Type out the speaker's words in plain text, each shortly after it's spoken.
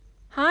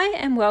Hi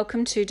and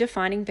welcome to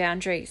Defining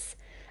Boundaries,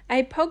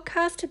 a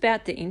podcast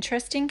about the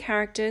interesting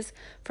characters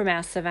from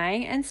our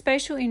surveying and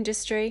spatial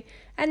industry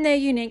and their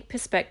unique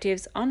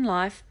perspectives on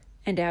life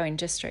and our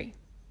industry.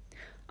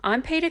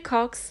 I'm Peter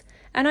Cox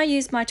and I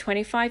use my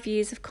 25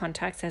 years of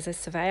contacts as a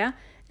surveyor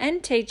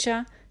and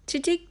teacher to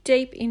dig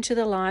deep into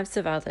the lives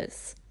of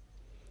others.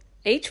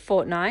 Each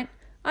fortnight,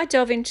 I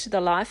delve into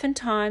the life and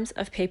times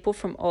of people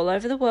from all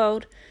over the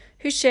world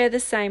who share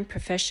the same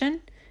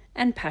profession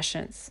and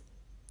passions.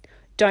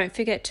 Don't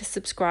forget to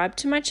subscribe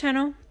to my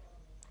channel,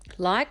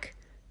 like,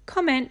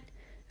 comment,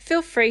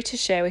 feel free to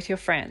share with your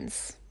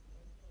friends.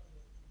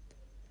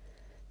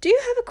 Do you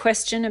have a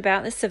question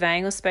about the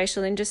surveying or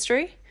spatial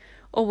industry?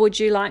 Or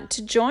would you like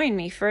to join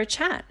me for a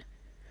chat?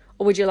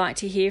 Or would you like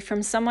to hear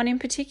from someone in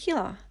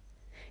particular?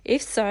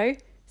 If so,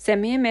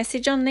 send me a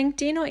message on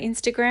LinkedIn or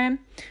Instagram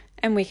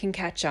and we can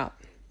catch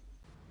up.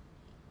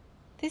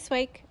 This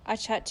week, I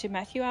chat to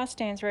Matthew R.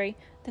 Stansbury,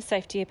 the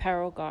safety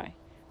apparel guy,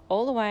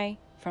 all the way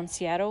from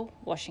Seattle,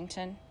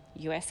 Washington,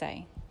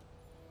 USA.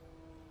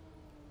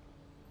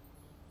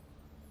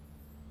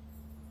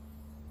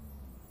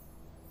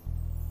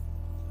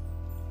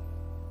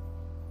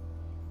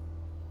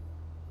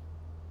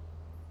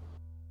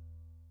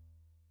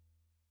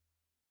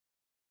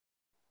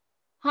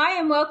 Hi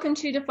and welcome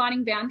to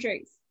Defining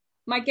Boundaries.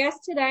 My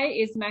guest today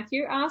is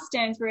Matthew R.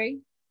 Stansbury.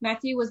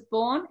 Matthew was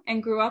born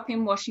and grew up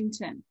in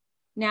Washington.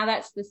 Now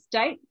that's the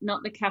state,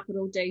 not the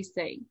capital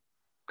DC.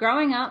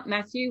 Growing up,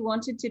 Matthew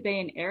wanted to be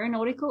an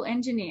aeronautical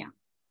engineer.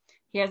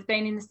 He has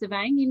been in the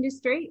surveying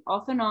industry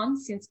off and on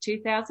since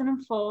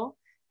 2004,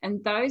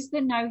 and those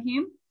that know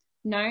him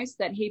knows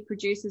that he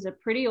produces a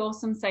pretty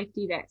awesome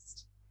safety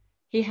vest.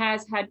 He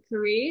has had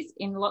careers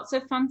in lots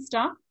of fun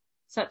stuff,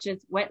 such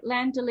as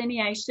wetland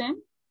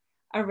delineation,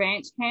 a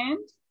ranch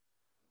hand,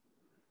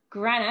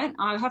 granite,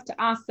 I'll have to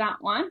ask that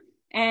one,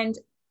 and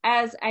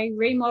as a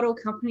remodel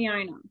company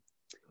owner.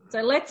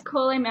 So let's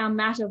call him our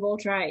Matt of all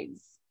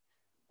trades.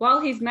 While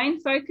his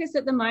main focus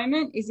at the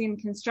moment is in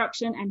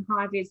construction and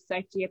high-vis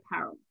safety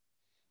apparel.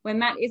 When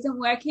Matt isn't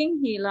working,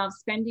 he loves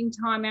spending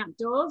time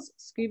outdoors,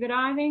 scuba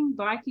diving,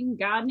 biking,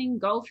 gardening,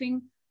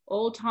 golfing,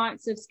 all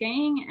types of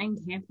skiing and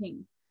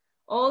camping.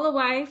 All the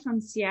way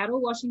from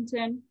Seattle,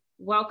 Washington,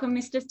 welcome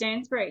Mr.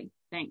 Stansbury.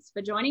 Thanks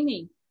for joining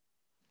me.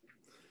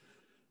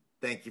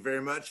 Thank you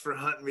very much for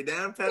hunting me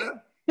down,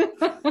 Peta.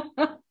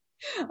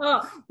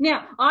 Oh,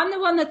 now, I'm the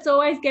one that's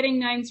always getting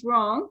names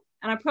wrong,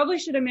 and I probably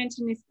should have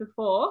mentioned this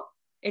before.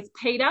 It's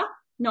Peter,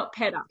 not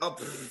Peta. Oh,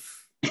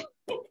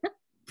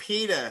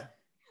 Peter.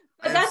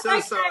 But I'm so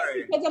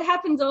sorry. Because it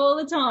happens all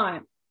the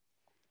time.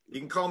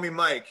 You can call me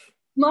Mike.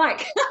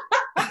 Mike.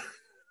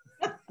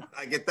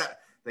 I get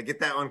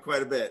that one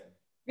quite a bit.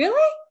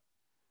 Really?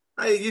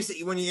 I used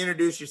to, when you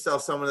introduce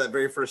yourself someone that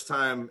very first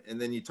time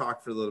and then you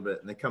talk for a little bit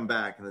and they come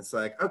back and it's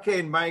like,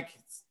 okay, Mike,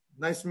 it's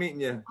nice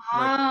meeting you.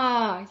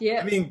 Yeah.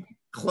 I mean,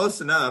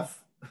 close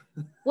enough.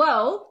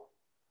 Well,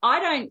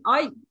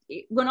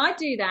 when I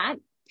do that,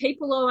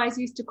 people always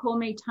used to call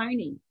me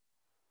Tony.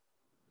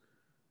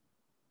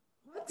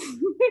 What?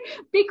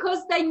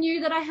 Because they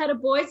knew that I had a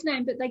boy's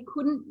name, but they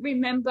couldn't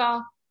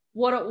remember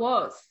what it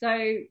was.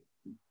 So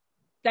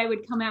they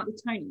would come out with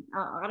Tony.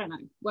 I don't know.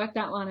 Work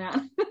that one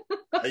out.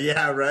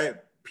 Yeah, right.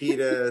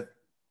 Peter.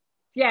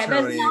 Yeah,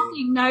 Tony. There's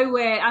nothing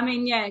nowhere. I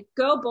mean, yeah,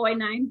 girl, boy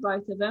name,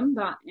 both of them.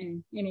 But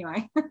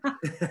anyway.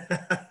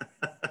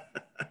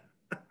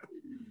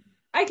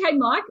 Okay,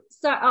 Mike.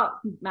 So,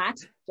 Matt,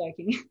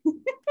 joking.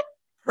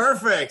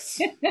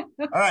 Perfect.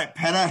 All right,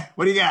 Peta,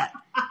 what do you got?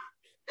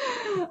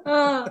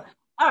 All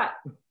right.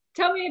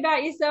 Tell me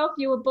about yourself.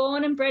 You were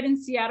born and bred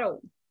in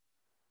Seattle.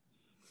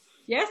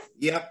 Yes?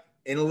 Yep,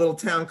 in a little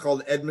town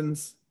called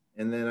Edmonds.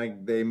 And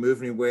then they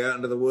moved me way out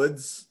into the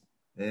woods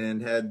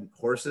and had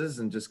horses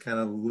and just kind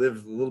of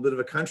lived a little bit of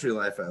a country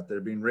life out there,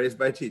 being raised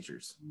by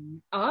teachers.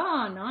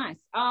 Oh, nice.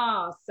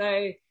 Oh,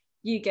 so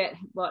you get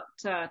what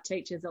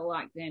teachers are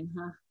like then,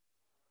 huh?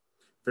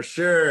 For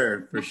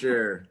sure.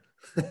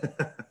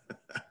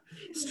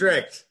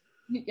 Strict.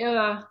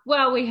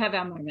 Well, we have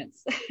our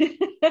moments.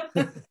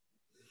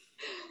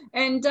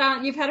 And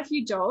you've had a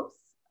few jobs.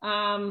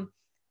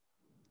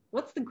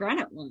 What's the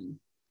granite one?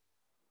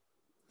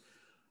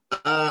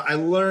 I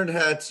learned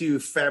how to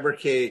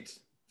fabricate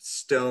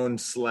stone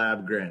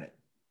slab granite.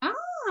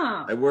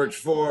 Ah. I worked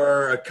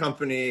for a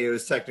company. It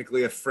was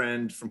technically a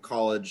friend from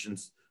college. And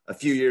a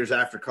few years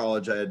after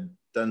college, I had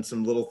done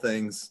some little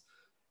things.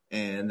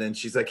 And then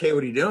she's like, hey,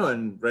 what are you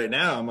doing right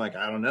now? I'm like,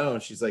 I don't know.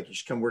 She's like, you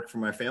should come work for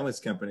my family's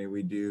company.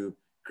 We do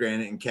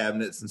granite and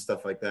cabinets and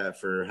stuff like that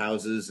for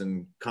houses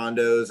and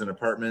condos and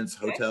apartments,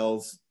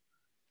 hotels.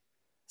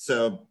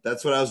 So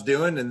that's what I was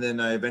doing. And then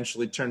I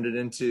eventually turned it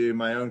into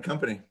my own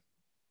company.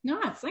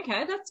 Nice.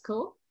 Okay, that's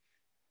cool.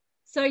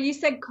 So you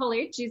said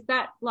college. Is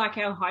that like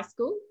our high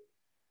school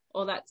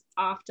or that's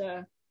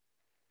after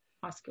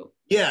high school?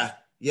 Yeah.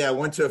 I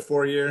went to a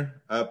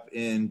 4-year up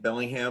in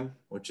Bellingham,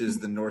 which is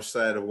the north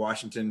side of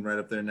Washington, right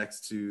up there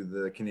next to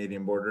the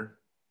Canadian border.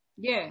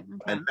 Yeah. Okay.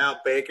 And Mount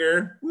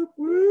Baker, whoop,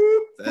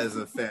 whoop, That is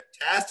a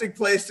fantastic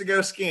place to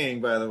go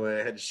skiing, by the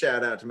way. I had to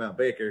shout out to Mount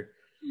Baker.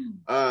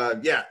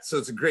 Yeah, so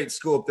it's a great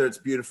school up there. It's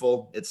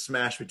beautiful. It's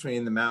smashed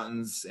between the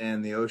mountains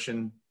and the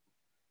ocean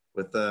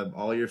with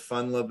all your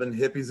fun-loving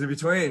hippies in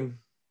between.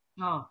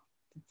 Oh,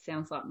 that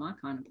sounds like my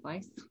kind of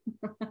place.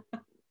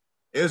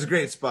 It was a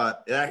great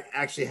spot. It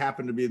actually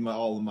happened to be my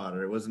alma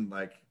mater. It wasn't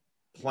like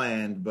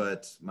planned,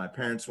 but my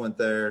parents went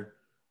there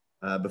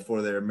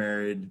before they were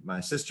married. My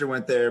sister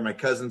went there. My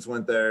cousins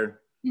went there.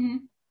 Mm-hmm.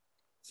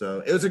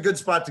 So it was a good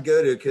spot to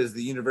go to because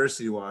the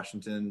University of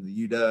Washington,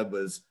 the UW,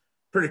 was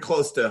pretty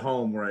close to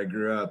home where I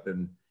grew up.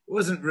 And it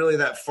wasn't really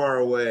that far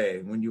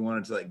away when you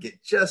wanted to like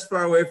get just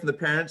far away from the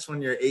parents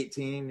when you're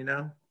 18, you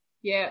know?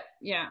 Yeah,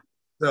 yeah.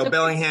 So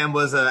Bellingham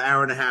was an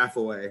hour and a half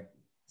away.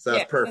 So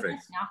that's perfect.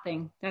 That's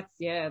nothing.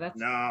 That's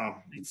no,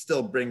 you'd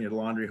still bring your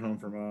laundry home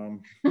for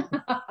mom. So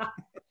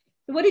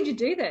what did you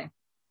do there?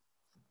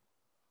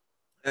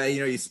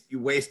 You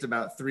waste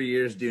about 3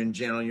 years doing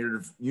general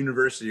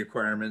university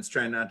requirements,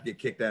 trying not to get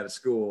kicked out of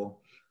school,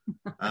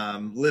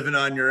 living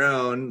on your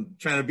own,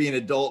 trying to be an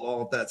adult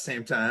all at that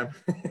same time.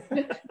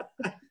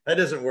 That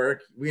doesn't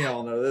work. We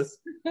all know this.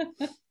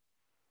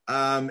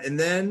 And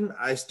then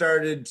I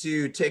started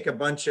to take a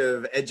bunch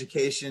of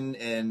education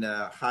and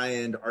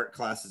high-end art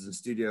classes and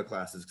studio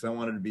classes because I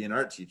wanted to be an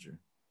art teacher.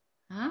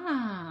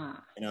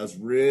 Ah. And I was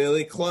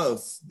really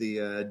close.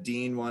 The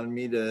dean wanted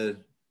me to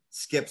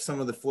skip some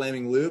of the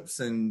flaming loops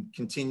and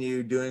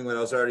continue doing what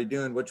I was already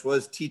doing, which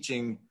was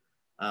teaching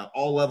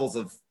all levels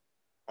of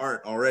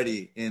art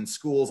already in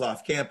schools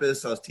off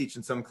campus. I was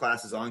teaching some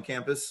classes on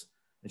campus.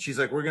 And she's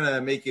like, we're going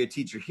to make you a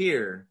teacher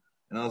here.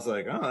 And I was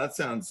like, oh, that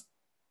sounds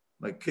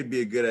like could be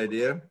a good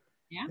idea.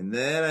 Yeah. And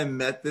then I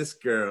met this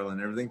girl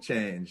and everything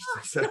changed.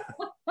 So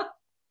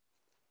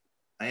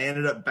I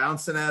ended up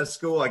bouncing out of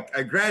school.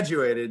 I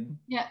graduated,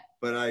 yeah,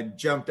 but I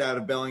jumped out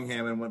of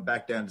Bellingham and went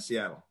back down to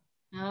Seattle.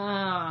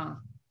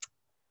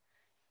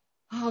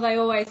 Oh, they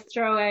always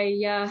throw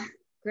a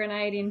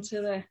grenade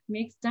into the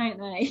mix, don't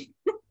they?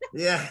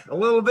 Yeah, a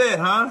little bit,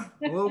 huh?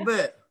 A little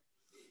bit.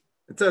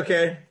 It's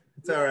okay.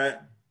 It's all right.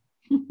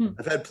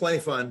 I've had plenty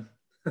of fun.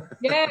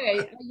 Yeah,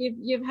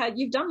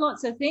 you've done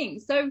lots of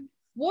things. So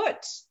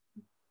what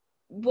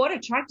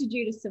attracted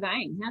you to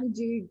surveying? How did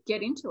you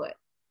get into it?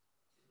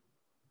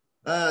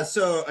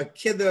 So a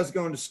kid that I was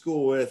going to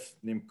school with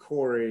named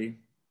Corey,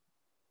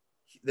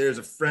 there's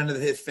a friend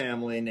of his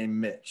family named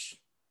Mitch.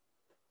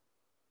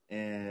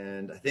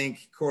 And I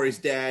think Corey's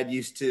dad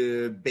used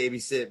to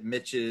babysit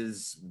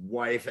Mitch's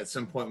wife at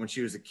some point when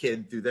she was a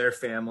kid through their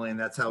family. And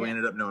that's how we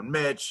ended up knowing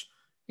Mitch.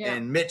 Yeah.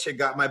 And Mitch had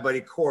got my buddy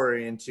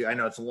Corey into, I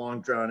know it's a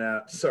long drawn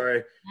out,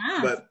 sorry,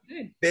 but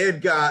they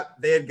had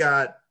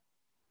got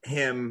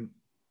him,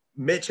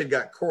 Mitch had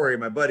got Corey,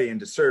 my buddy,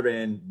 into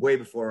surveying way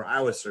before I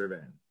was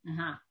surveying.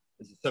 Uh-huh.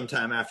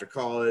 Sometime after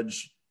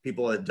college,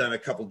 people had done a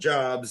couple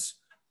jobs,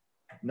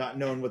 not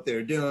knowing what they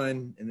were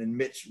doing. And then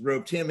Mitch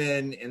roped him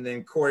in, and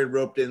then Corey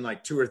roped in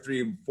like 2 or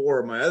 3,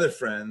 4 of my other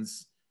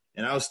friends.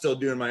 And I was still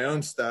doing my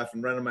own stuff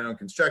and running my own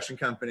construction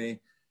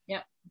company.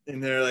 Yeah.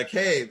 And they're like,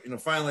 hey,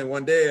 finally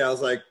one day I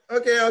was like,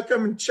 okay, I'll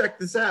come and check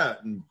this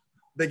out. And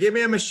they gave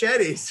me a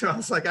machete. So I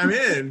was like, I'm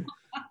in.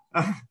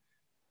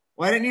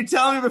 Why didn't you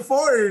tell me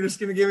before you're just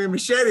going to give me a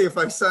machete if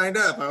I signed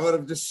up? I would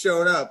have just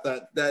shown up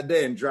that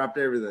day and dropped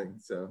everything.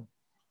 So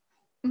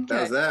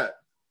that was that.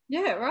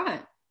 Yeah,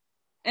 right.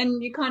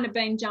 And you kind of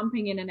been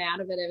jumping in and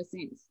out of it ever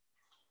since.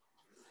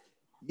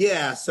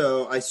 Yeah.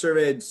 So I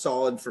surveyed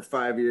solid for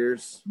 5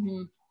 years.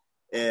 Mm-hmm.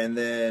 And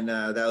then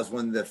that was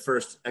when the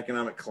first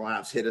economic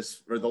collapse hit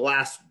us, or the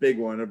last big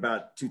one,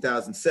 about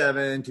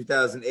 2007,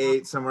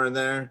 2008, somewhere in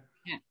there.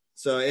 Yeah.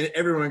 So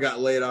everyone got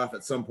laid off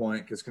at some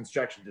point because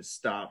construction just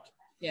stopped.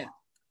 Yeah.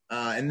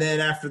 And then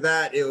after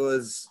that, I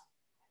was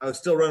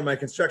still running my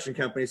construction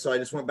company. So I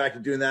just went back to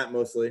doing that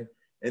mostly.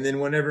 And then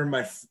whenever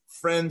my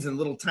friends in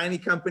little tiny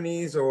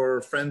companies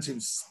or friends who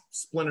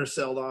splinter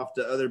celled off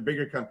to other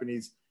bigger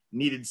companies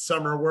needed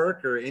summer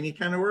work or any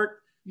kind of work,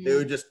 they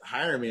would just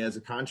hire me as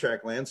a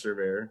contract land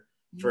surveyor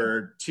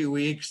for 2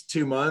 weeks,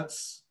 2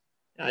 months.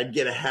 I'd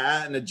get a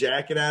hat and a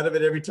jacket out of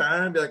it every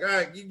time. I'd be like, all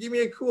right, you give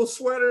me a cool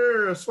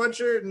sweater or a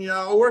sweatshirt and,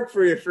 I'll work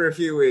for you for a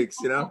few weeks,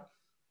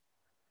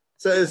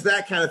 So it's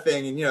that kind of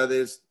thing. And,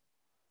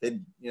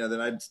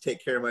 then I'd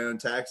take care of my own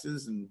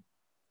taxes, and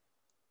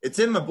it's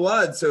in my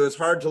blood. So it's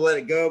hard to let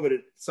it go, but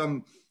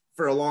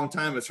for a long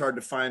time, it's hard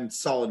to find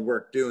solid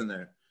work doing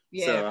there.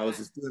 Yeah. So I was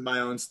just doing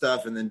my own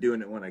stuff and then doing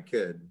it when I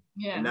could.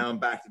 Yeah. And now I'm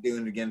back to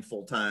doing it again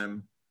full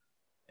time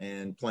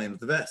and playing with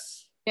the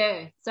vests.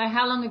 Yeah. So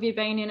how long have you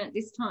been in it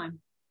this time?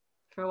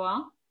 For a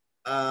while?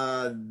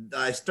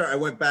 I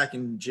went back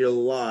in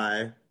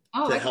July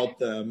to help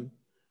them.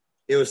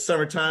 It was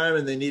summertime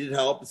and they needed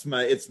help.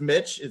 It's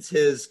Mitch. It's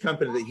his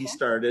company that he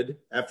started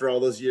after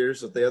all those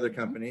years with the other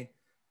company.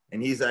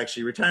 And he's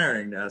actually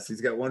retiring now. So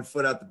he's got one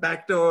foot out the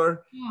back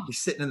door. Yeah. He's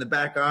sitting in the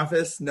back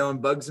office. No one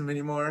bugs him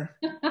anymore.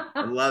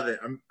 I love it.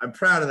 I'm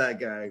proud of that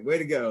guy. Way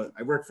to go.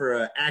 I work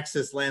for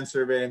Axis Land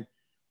Surveying.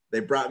 They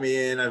brought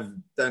me in. I've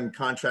done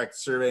contract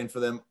surveying for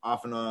them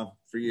off and on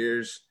for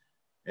years.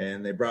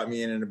 and they brought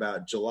me in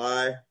about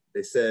July.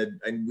 They said,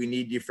 we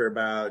need you for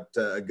about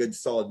a good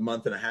solid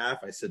month and a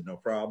half. I said, no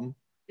problem.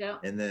 Yeah.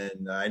 And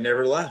then I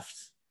never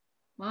left.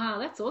 Wow,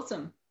 that's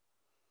awesome.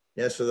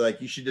 Yeah, so they're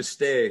like, you should just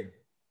stay.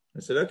 I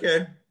said,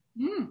 okay.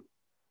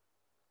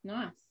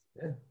 Nice.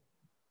 Yeah.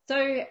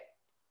 So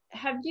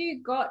have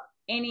you got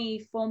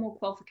any formal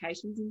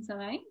qualifications in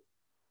surveying?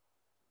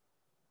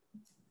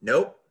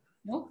 Nope.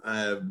 Nope. I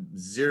have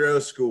zero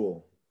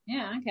school.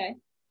 Yeah, okay.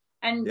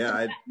 And yeah, does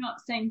that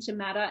not seem to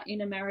matter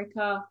in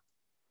America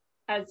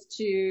as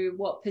to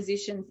what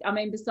positions? I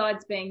mean,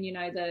 besides being,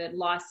 the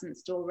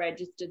licensed or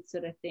registered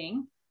sort of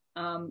thing,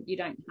 you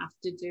don't have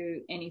to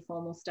do any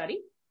formal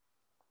study?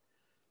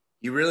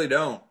 You really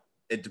don't.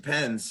 It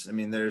depends. I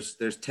mean, there's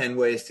 10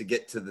 ways to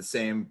get to the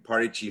same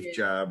party chief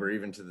job, or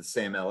even to the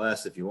same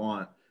LS if you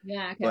want.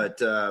 Yeah, okay.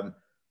 But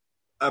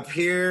up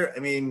here, I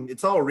mean,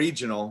 it's all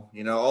regional.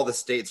 All the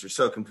states are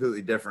so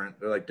completely different.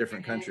 They're like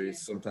different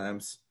countries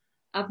sometimes.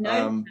 I've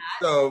noticed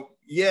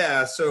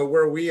that. So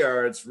where we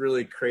are, it's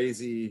really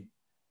crazy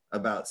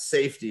about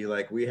safety.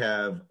 Like, we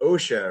have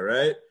OSHA,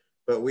 right?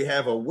 But we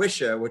have a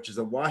WISHA, which is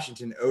a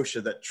Washington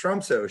OSHA that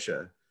trumps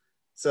OSHA.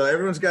 So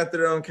everyone's got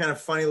their own kind of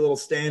funny little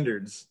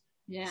standards.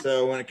 Yeah.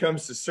 So when it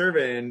comes to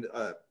surveying,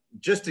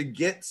 just to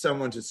get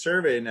someone to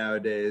survey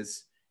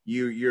nowadays,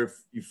 you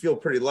feel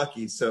pretty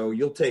lucky. So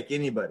you'll take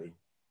anybody.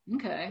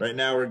 Okay. Right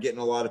now, we're getting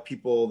a lot of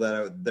people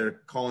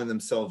they're calling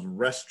themselves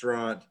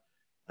restaurant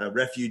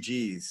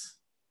refugees.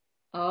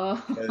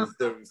 Oh.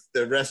 Because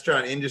the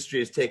restaurant industry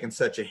has taken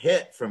such a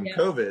hit from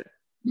COVID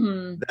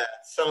that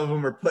some of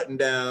them are putting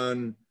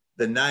down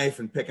the knife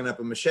and picking up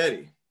a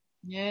machete.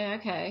 Yeah.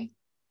 Okay.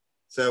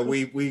 So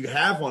we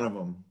have one of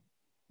them.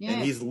 Yeah.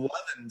 And he's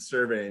loving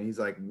surveying. He's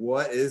like,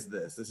 what is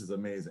this? This is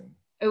amazing.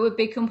 It would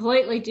be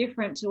completely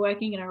different to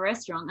working in a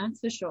restaurant,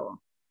 that's for sure.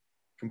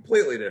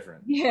 Completely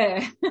different.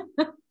 Yeah.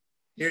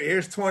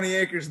 Here's 20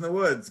 acres in the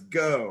woods.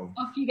 Go.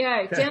 Off you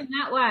go. Down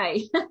that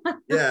way.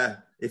 Yeah.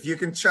 If you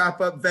can chop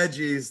up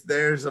veggies,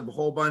 there's a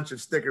whole bunch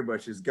of sticker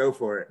bushes. Go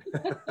for it.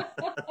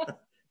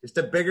 Just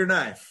a bigger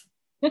knife.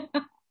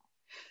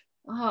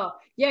 Oh,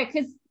 yeah,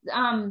 because,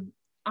 I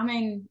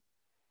mean,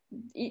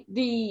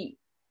 the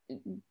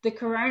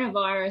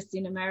coronavirus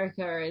in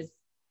America is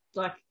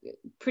like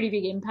pretty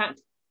big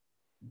impact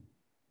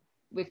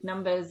with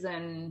numbers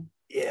and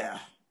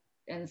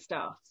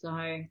stuff.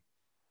 So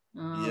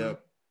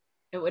yep.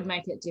 It would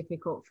make it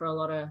difficult for a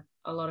lot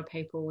of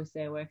people with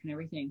their work and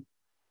everything.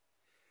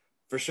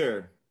 For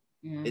sure.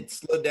 Yeah. It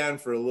slowed down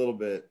for a little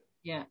bit.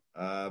 Yeah.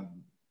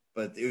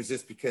 But it was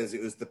just because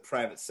it was the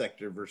private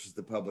sector versus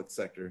the public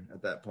sector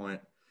at that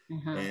point.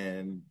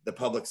 And the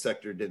public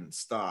sector didn't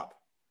stop.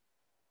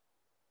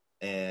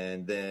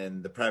 And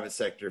then the private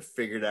sector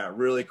figured out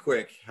really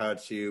quick how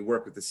to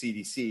work with the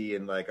CDC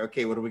and like,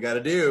 okay, what do we got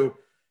to do?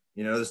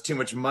 There's too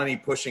much money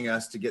pushing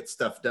us to get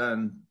stuff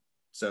done.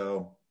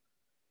 So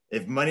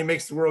if money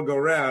makes the world go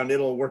round,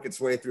 it'll work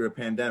its way through a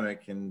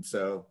pandemic. And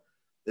so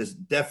there's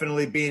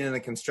definitely being in the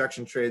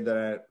construction trade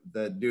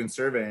that doing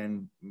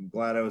surveying. I'm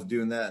glad I was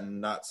doing that and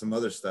not some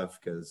other stuff,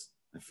 because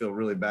I feel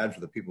really bad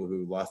for the people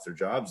who lost their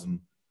jobs.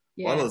 And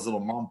a lot of those little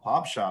mom and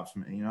pop shops,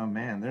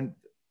 man, they're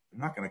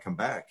not going to come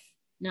back.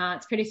 No,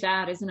 it's pretty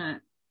sad, isn't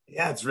it?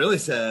 Yeah, it's really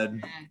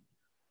sad. Yeah.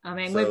 I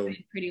mean, we've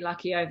been pretty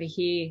lucky over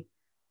here.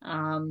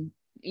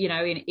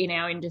 In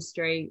our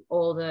industry,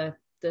 all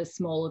the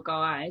smaller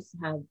guys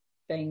have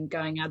been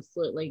going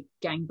absolutely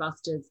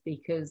gangbusters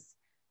because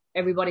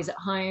everybody's at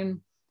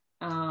home.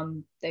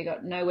 They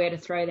got nowhere to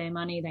throw their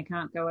money. They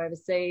can't go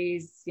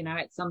overseas.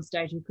 At some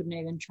stage we couldn't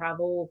even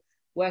travel.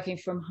 Working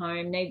from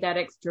home, need that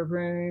extra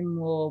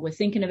room, or we're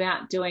thinking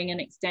about doing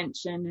an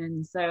extension,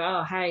 and so,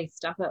 oh, hey,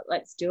 stuff it,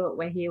 let's do it.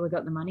 We're here, we've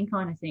got the money,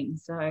 kind of thing.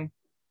 So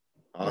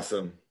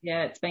awesome.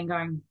 Yeah, it's been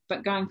going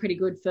pretty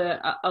good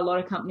for a lot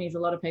of companies. A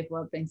lot of people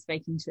I've been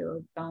speaking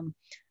to have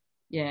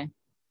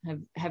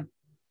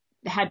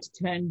had to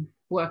turn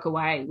work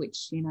away,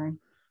 which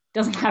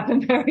doesn't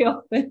happen very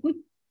often.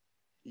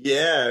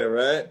 Yeah,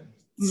 right.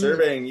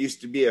 Surveying used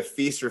to be a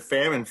feast or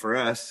famine for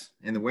us.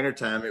 In the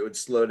wintertime, it would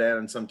slow down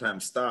and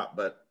sometimes stop.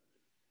 But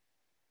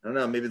I don't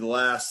know, maybe the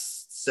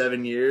last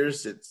 7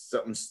 years, it's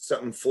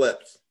something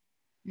flipped.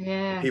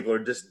 Yeah. People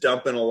are just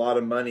dumping a lot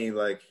of money,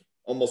 like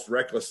almost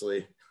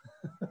recklessly.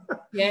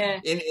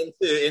 Yeah.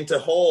 into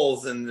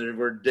holes, and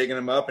we're digging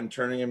them up and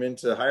turning them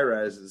into high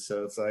rises.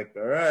 So it's like,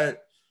 all right,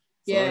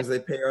 as long as they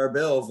pay our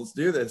bills, let's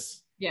do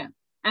this. Yeah.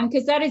 And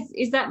because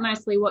is that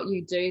mostly what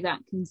you do, that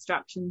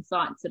construction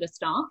site sort of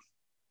stuff?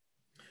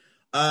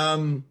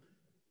 Or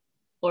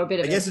a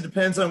bit of I guess it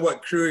depends on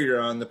what crew you're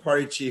on. The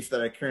party chief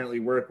that I currently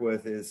work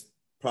with is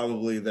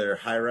probably their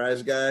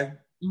high-rise guy.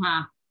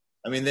 Uh-huh.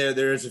 I mean,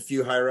 there's a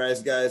few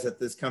high-rise guys at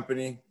this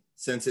company,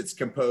 since it's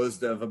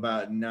composed of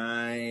about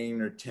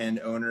 9 or 10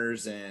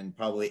 owners, and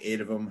probably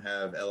 8 of them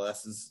have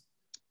LSs.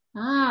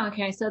 Ah,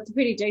 okay. So it's a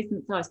pretty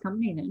decent sized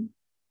company then.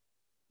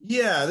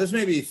 Yeah, there's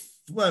maybe,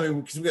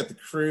 because we got the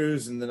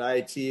crews and the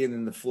IT and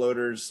then the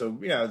floaters. So,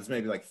 there's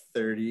maybe like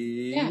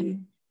 30,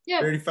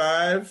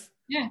 35.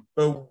 Yeah.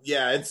 But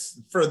yeah, it's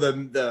for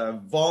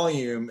the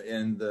volume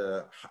and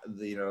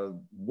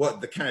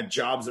what the kind of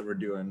jobs that we're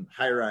doing,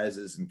 high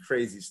rises and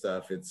crazy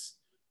stuff.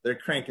 They're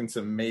cranking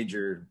some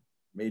major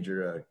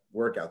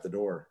work out the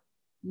door.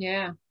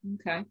 Yeah.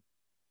 Okay.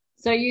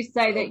 So you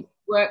say that So you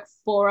work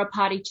for a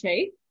party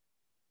chief?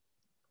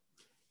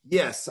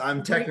 yes,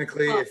 I'm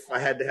technically, Oh, if I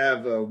had to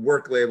have a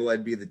work label,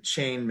 I'd be the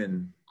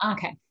chainman.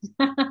 okay.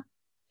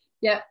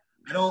 Yeah.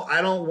 I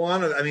don't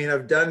want to. I mean,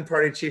 I've done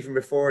party chiefing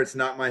before. It's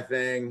not my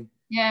thing.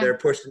 Yeah. They're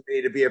pushing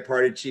me to be a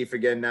party chief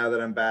again now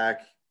that I'm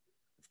back.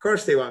 Of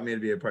course, they want me to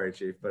be a party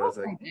chief, but I was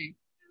like, Okay.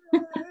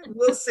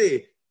 we'll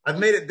see. I've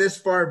made it this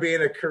far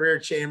being a career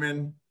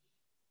chairman.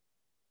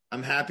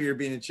 I'm happier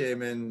being a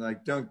chairman.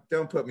 Like, don't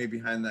put me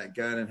behind that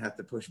gun and have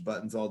to push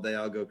buttons all day.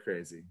 I'll go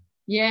crazy.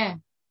 Yeah.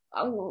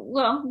 Oh,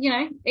 well,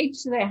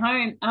 each to their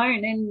own,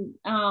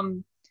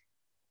 and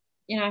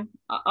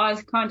I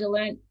kind of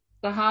learnt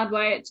the hard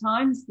way at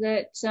times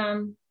that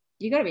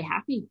you got to be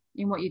happy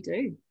in what you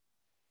do.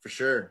 For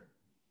sure.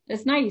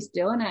 There's no use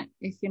doing it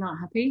if you're not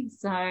happy.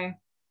 So,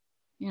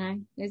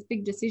 there's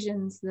big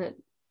decisions that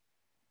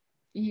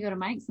you got to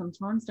make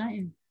sometimes, don't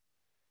you?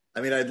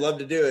 I mean, I'd love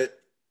to do it.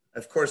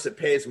 Of course, it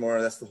pays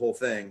more. That's the whole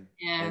thing.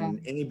 Yeah. And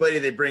anybody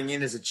they bring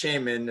in as a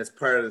chairman, that's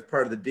part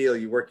of the deal.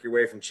 You work your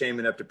way from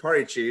chairman up to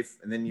party chief,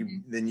 and then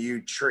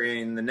you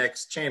train the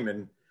next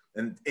chairman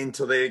and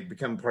until they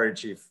become party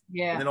chief.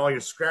 Yeah. And then all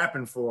you're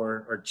scrapping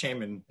for are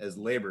chairman as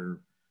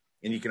labor,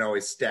 and you can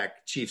always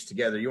stack chiefs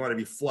together. You want to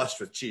be flushed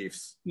with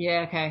chiefs.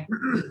 Yeah. Okay.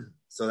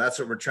 So that's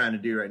what we're trying to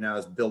do right now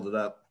is build it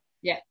up.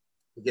 Yeah.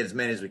 Get as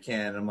many as we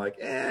can. And I'm like,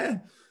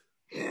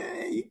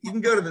 you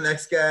can go to the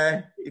next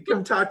guy. You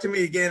come talk to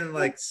me again in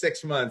like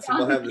 6 months and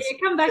we'll have this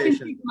come back in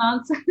 6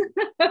 months.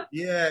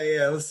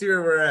 yeah, let's see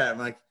where we're at. I'm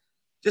like,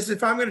 just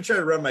if I'm going to try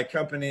to run my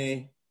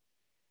company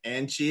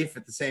and chief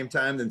at the same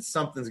time, then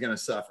something's going to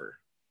suffer.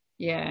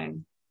 Yeah.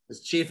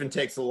 Because chiefing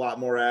takes a lot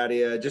more out of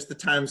you. Just the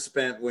time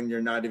spent when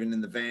you're not even in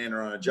the van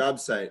or on a job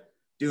site,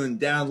 doing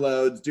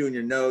downloads, doing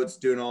your notes,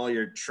 doing all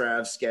your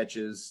Trav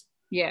sketches.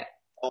 Yeah.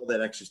 All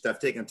that extra stuff,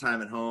 taking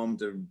time at home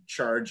to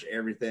charge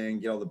everything,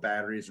 get all the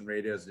batteries and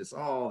radios, just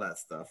all that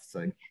stuff. It's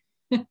like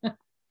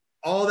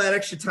all that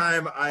extra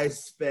time, I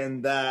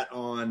spend that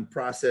on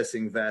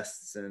processing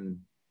vests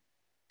and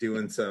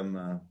doing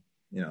some,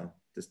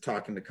 just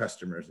talking to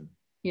customers and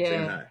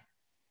saying hi.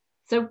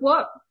 So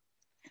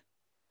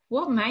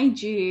what made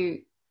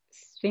you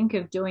think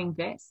of doing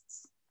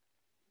vests?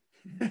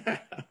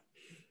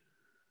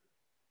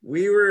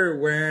 We were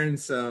wearing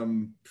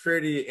some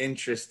pretty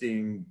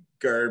interesting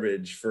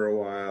garbage for a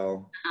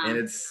while. And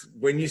it's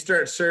when you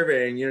start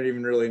surveying, you don't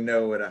even really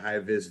know what a high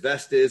vis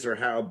vest is or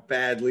how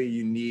badly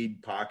you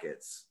need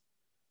pockets.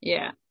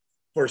 Yeah.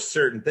 For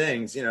certain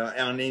things,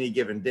 on any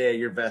given day,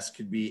 your vest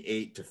could be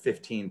 8 to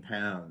 15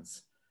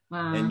 pounds.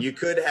 Wow. And you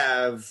could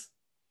have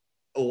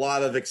a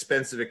lot of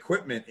expensive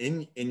equipment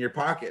in your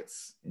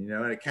pockets, and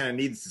it kind of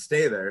needs to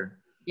stay there.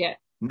 Yeah.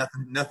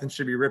 Nothing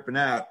should be ripping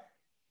out.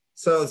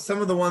 So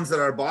some of the ones that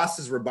our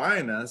bosses were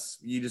buying us,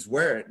 you just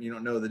wear it. You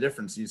don't know the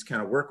difference. You just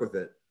kind of work with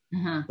it.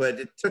 Uh-huh. But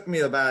it took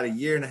me about 1.5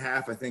 years,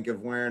 I think,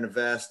 of wearing a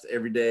vest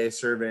every day,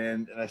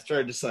 surveying. And I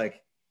started just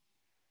like,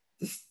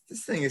 this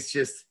thing is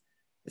just,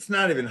 it's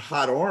not even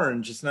hot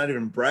orange. It's not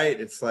even bright.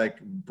 It's like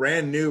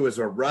brand new as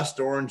a rust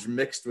orange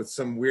mixed with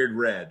some weird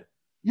red.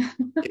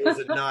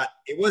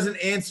 It wasn't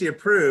ANSI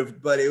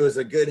approved, but it was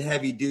a good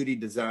heavy duty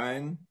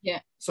design. Yeah.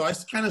 So I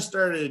kind of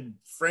started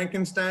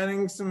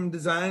Frankensteining some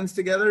designs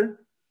together,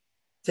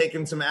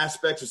 taking some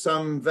aspects of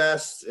some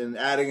vests and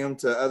adding them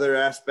to other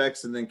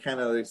aspects, and then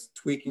kind of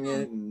tweaking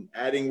it and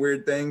adding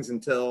weird things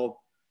until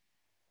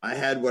I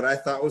had what I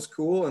thought was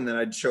cool. And then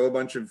I'd show a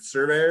bunch of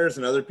surveyors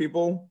and other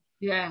people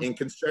in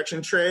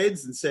construction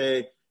trades and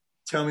say,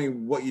 tell me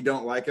what you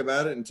don't like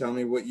about it and tell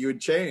me what you would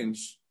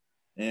change.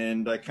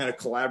 And I kind of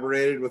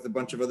collaborated with a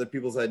bunch of other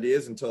people's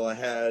ideas until I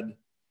had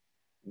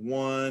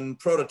one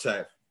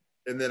prototype.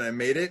 And then I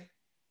made it.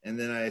 And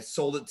then I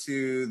sold it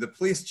to the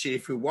police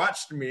chief, who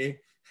watched me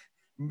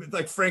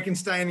like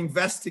Frankensteining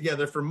vests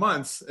together for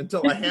months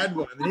until I had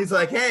one. And he's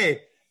like,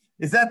 hey,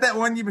 is that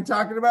one you've been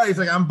talking about? He's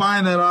like, I'm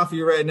buying that off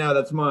you right now.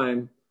 That's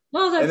mine.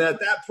 And at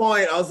that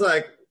point, I was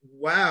like,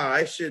 wow,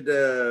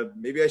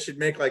 maybe I should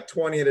make like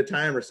 20 at a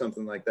time or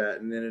something like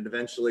that. And then it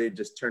eventually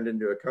just turned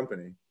into a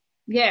company.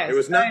 Yeah. It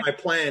was not my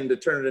plan to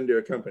turn it into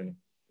a company.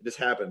 It just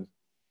happened.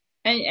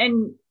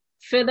 And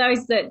for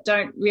those that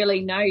don't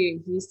really know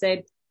you, you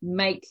said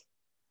make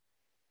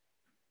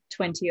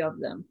 20 of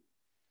them.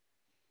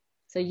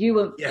 So are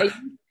you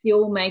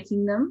still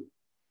making them?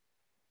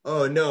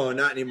 Oh, no,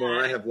 not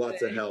anymore. I have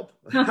lots of help.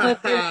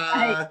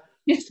 That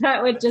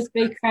would just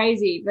be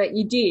crazy. But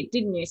you did,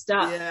 didn't you,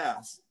 start?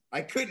 Yeah. I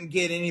couldn't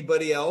get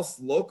anybody else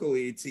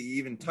locally to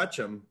even touch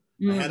them.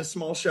 I had a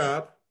small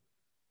shop,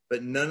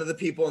 but none of the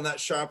people in that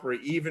shop were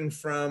even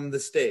from the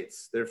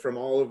States. They're from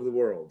all over the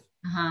world.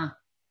 Uh-huh.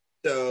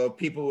 So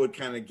people would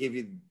kind of give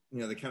you,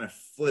 they kind of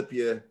flip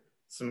you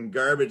some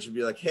garbage and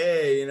be like,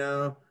 hey,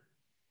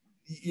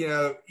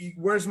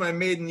 where's my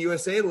Made in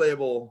USA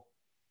label?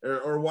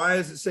 or why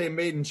does it say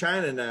made in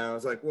China now?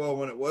 It's like, well,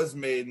 when it was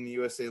made in the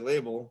USA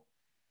label,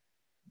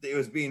 it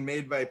was being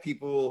made by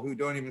people who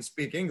don't even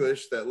speak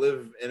English that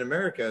live in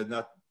America.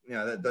 Not, you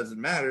know, that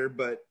doesn't matter,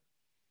 but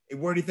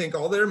where do you think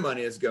all their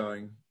money is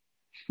going?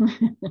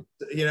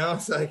 You know,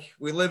 it's like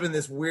we live in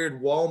this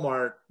weird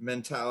Walmart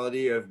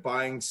mentality of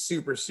buying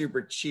super,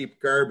 super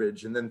cheap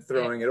garbage and then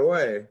throwing it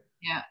away.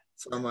 Yeah.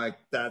 So I'm like,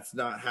 that's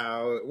not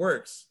how it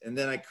works. And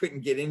then I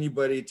couldn't get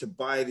anybody to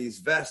buy these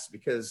vests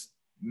because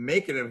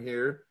making them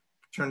here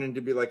turned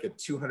into be like a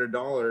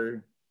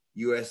 $200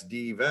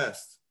 USD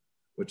vest,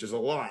 which is a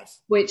lot.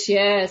 Which,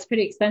 yeah, it's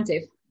pretty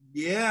expensive.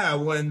 Yeah,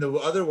 when the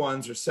other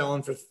ones are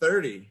selling for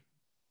 30.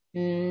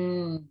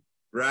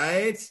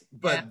 Right?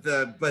 But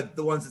the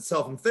ones that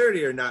sell from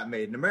 30 are not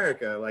made in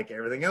America. Like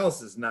everything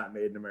else is not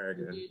made in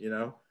America, you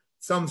know?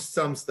 Some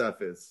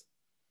stuff is.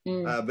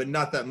 But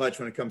not that much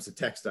when it comes to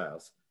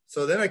textiles.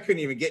 So then I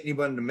couldn't even get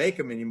anybody to make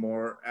them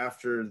anymore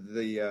after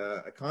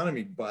the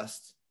economy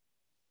bust.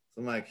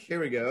 So I'm like, here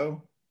we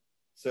go.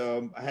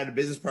 So I had a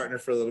business partner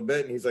for a little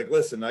bit, and he's like,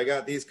 listen, I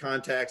got these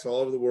contacts all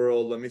over the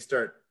world. Let me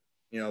start,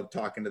 you know,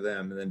 talking to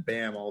them. And then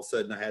bam, all of a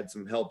sudden I had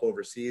some help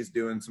overseas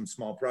doing some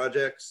small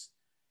projects.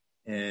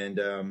 And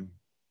the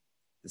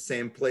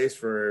same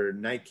place where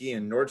Nike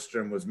and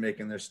Nordstrom was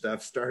making their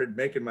stuff started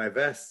making my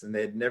vests, and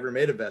they had never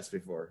made a vest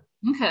before.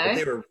 Okay. But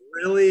they were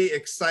really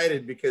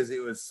excited because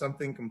it was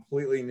something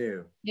completely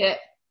new. Yeah.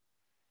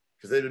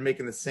 Because they'd been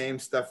making the same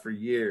stuff for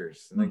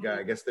years. And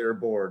I guess they were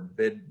bored.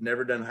 They'd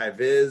never done high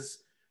vis.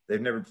 They've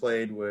never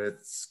played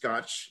with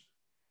Scotch-Lite,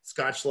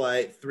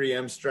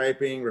 3M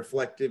striping,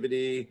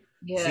 reflectivity,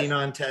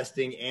 xenon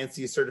testing,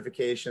 ANSI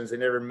certifications. They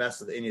never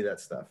messed with any of that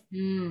stuff.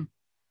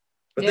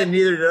 But then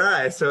neither did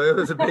I. So it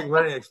was a big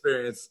learning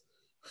experience.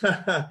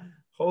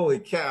 Holy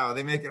cow.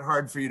 They make it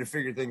hard for you to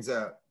figure things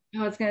out.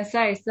 I was going to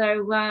say,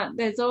 so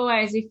there's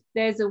always, if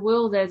there's a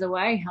will, there's a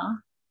way, huh?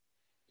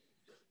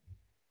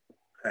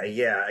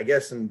 Yeah, I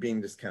guess I'm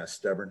being just kind of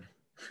stubborn.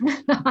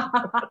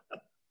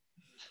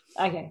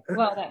 Okay,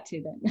 well, that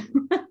too then.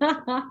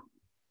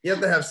 You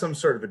have to have some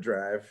sort of a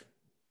drive.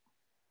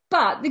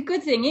 But the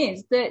good thing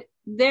is that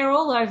they're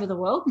all over the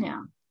world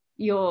now,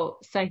 your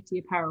safety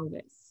apparel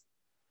vests.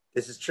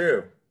 This is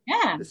true.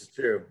 Yeah. This is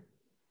true.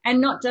 And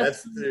not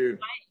just true.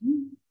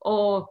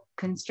 Or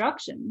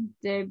construction.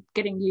 They're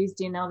getting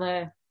used in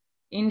other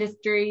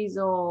industries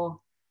or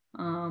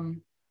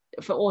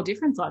for all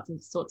different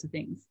sorts of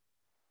things.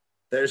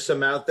 There's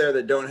some out there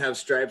that don't have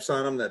stripes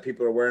on them that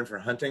people are wearing for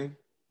hunting.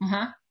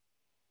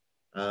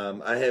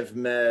 I have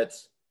met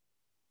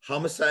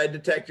homicide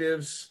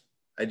detectives.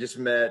 I just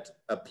met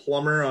a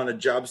plumber on a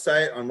job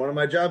site, on one of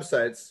my job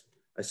sites.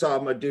 I saw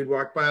my dude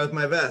walk by with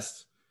my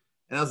vest.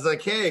 And I was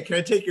like, hey, can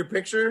I take your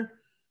picture?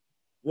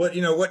 What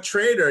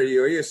trade are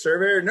you? Are you a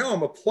surveyor? No,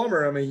 I'm a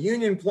plumber. I'm a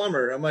union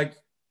plumber. I'm like,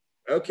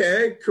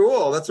 okay,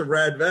 cool. That's a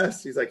rad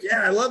vest. He's like,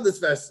 yeah, I love this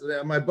vest.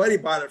 My buddy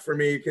bought it for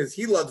me because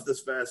he loves this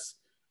vest.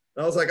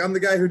 And I was like, I'm the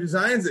guy who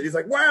designs it. He's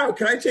like, wow,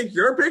 can I take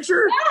your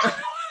picture?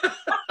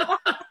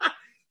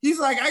 He's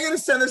like, I got to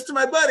send this to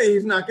my buddy.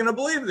 He's not going to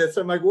believe this.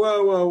 I'm like,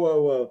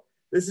 whoa.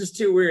 This is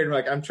too weird. I'm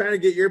like, I'm trying to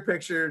get your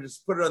picture,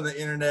 just put it on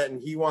the internet,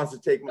 and he wants to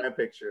take my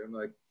picture. I'm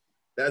like,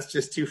 that's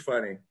just too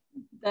funny.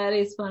 That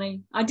is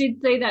funny. I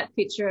did see that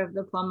picture of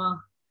the plumber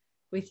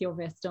with your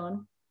vest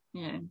on.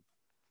 Yeah.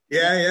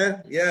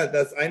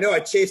 I know. I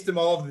chased him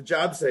all over the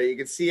job site. You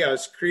could see I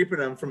was creeping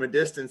him from a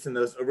distance in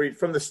those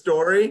from the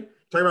story.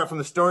 Talking about from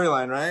the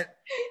storyline, right?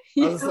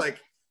 I was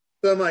like,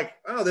 so I'm like,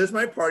 oh, there's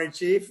my party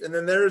chief, and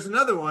then there's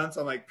another one.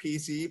 So I'm like,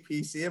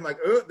 PC. I'm like,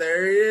 oh,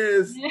 there he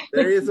is.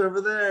 There he is over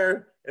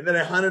there. And then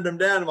I hunted him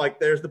down. I'm like,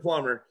 there's the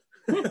plumber.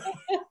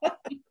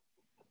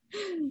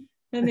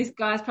 And this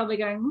guy's probably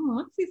going, oh,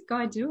 what's this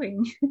guy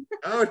doing?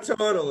 Oh,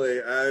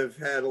 totally. I've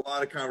had a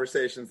lot of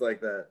conversations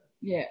like that.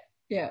 Yeah.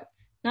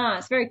 No,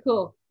 it's very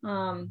cool.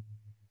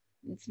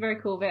 It's a very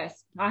cool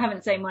vest. I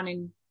haven't seen one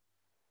in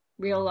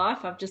real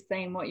life. I've just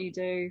seen what you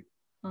do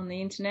on the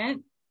internet.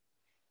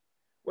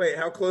 Wait,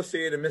 how close are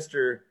you to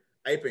Mr.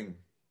 Iping?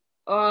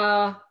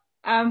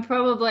 I'm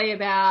probably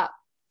about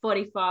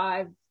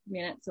 45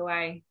 minutes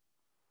away.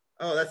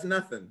 Oh, that's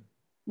nothing.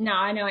 No,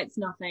 I know it's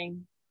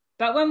nothing.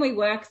 But when we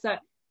work so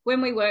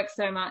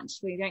much,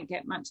 we don't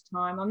get much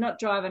time. I'm not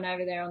driving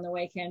over there on the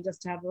weekend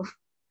just to have a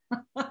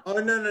Oh,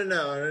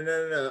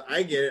 no.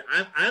 I get it.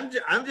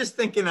 I'm just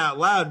thinking out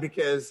loud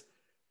because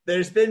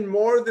there's been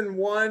more than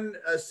one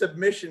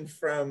submission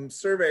from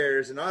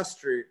surveyors in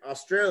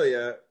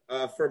Australia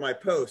for my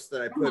post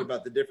that I put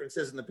about the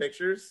differences in the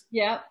pictures.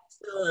 Yeah.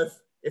 So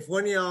if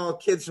one of y'all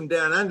kids from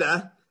down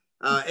under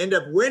end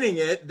up winning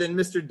it, then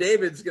Mr.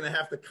 David's going to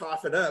have to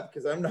cough it up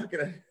because I'm not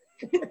going to.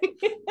 He's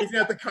going to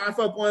have to cough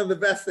up one of the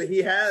vests that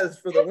he has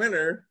for the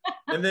winner,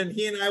 and then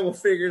he and I will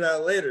figure it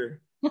out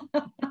later.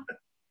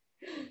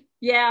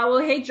 Yeah, well,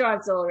 he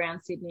drives all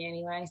around Sydney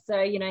anyway,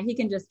 so, he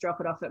can just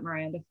drop it off at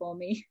Miranda for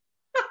me.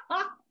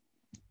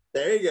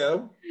 There you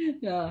go.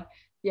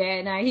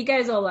 Yeah, no, he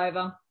goes all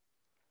over.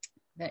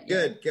 But,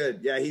 Good.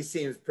 Yeah, he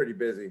seems pretty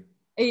busy.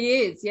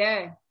 He is,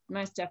 yeah.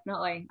 most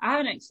definitely. I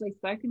haven't actually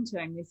spoken to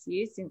him this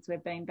year since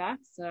we've been back,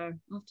 so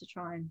I'll have to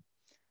try and.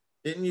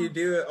 Didn't you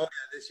do it? Oh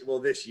yeah,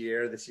 this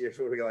year,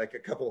 so we got like a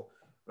couple,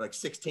 like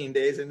 16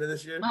 days into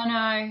this year.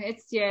 I know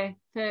it's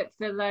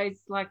for those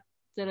like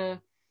that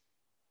are.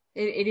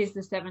 It is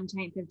the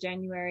 17th of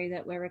January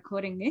that we're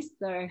recording this,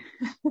 so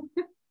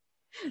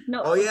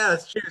not. Oh yeah,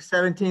 it's true.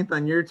 17th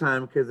on your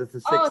time because it's the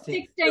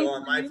 16th 16th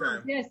on my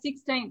time. Yeah,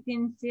 16th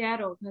in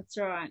Seattle. That's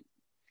right.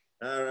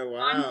 Oh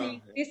wow.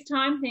 This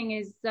time thing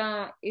is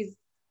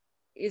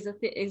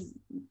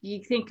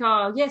you think,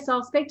 oh yes,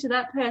 I'll speak to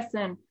that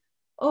person.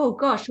 Oh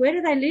gosh, where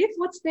do they live?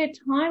 What's their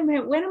time?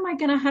 When am I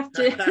going to have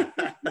to?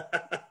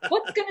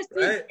 What's going to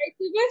suit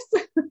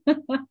both of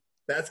us?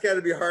 That's got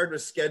to be hard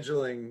with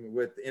scheduling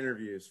with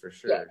interviews for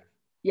sure.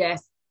 Yeah.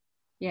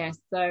 Yes.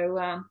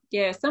 So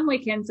some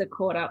weekends are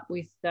caught up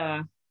with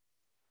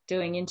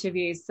doing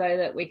interviews so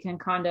that we can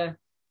kind of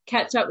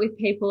catch up with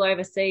people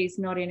overseas,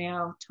 not in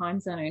our time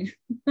zone.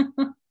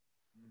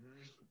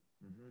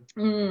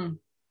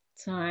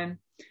 So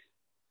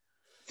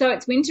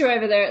it's winter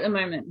over there at the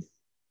moment.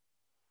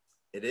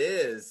 It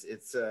is.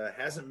 It's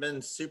hasn't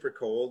been super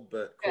cold,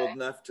 but cold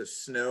enough to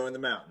snow in the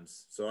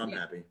mountains. So I'm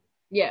happy.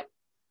 Yeah.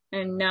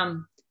 And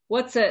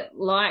what's it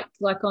like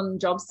on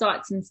job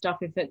sites and stuff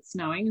if it's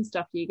snowing and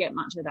stuff? Do you get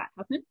much of that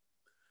happen?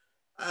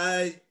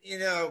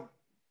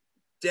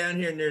 Down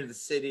here near the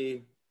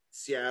city,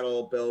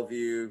 Seattle,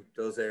 Bellevue,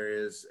 those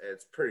areas,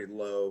 it's pretty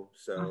low.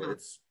 So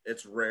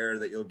it's rare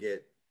that you'll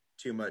get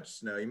too much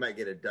snow. You might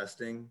get a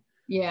dusting.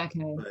 Yeah,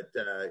 okay. But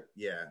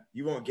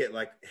you won't get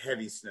like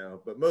heavy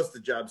snow. But most of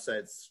the job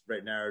sites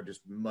right now are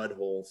just mud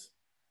holes.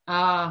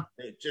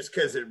 Just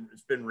because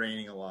it's been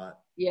raining a lot.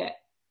 Yeah.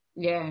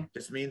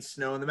 Just means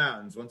snow in the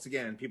mountains. Once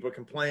again, people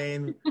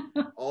complain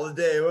all the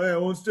day. Well,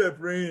 it won't stop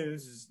raining.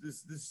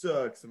 This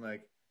sucks.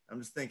 I'm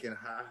just thinking,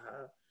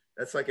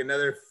 that's like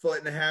another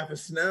 1.5 feet of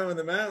snow in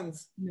the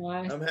mountains.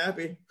 Nice. I'm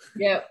happy.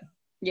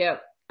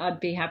 Yep. I'd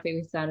be happy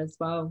with that as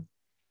well.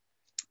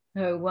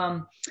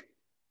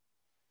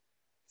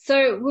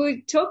 So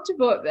we talked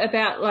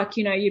about like,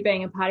 you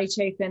being a party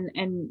chief and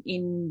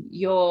in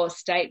your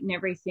state and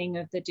everything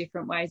of the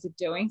different ways of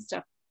doing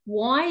stuff.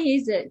 Why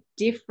is it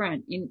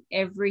different in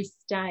every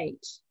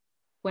state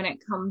when it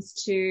comes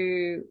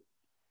to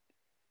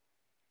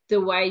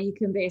the way you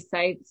can be a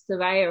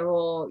surveyor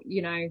or,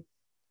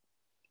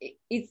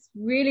 it's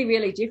really,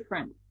 really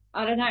different.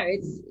 I don't know.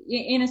 It's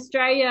in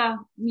Australia,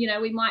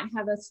 we might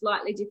have a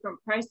slightly different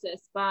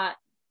process, but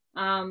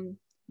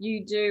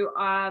you do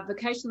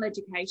vocational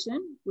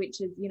education,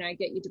 which is,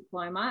 get your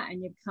diploma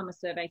and you become a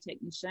survey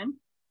technician,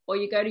 or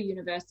you go to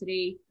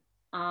university,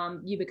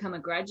 you become a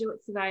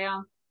graduate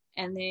surveyor.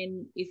 And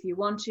then if you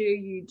want to,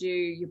 you do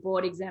your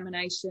board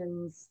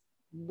examinations,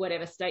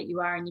 whatever state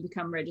you are, and you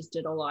become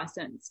registered or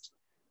licensed.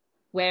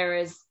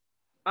 Whereas,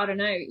 I don't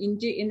know, in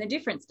the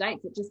different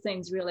states, it just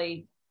seems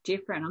really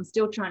different. I'm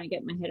still trying to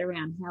get my head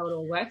around how it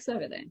all works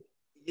over there.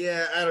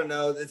 Yeah, I don't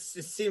know. It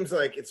seems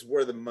like it's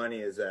where the money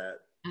is at.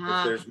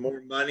 If there's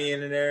more money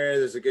in an area,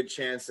 there's a good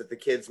chance that the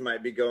kids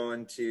might be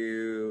going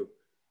to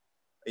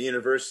a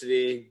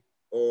university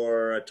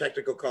or a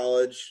technical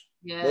college.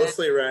 Yeah.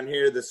 Mostly around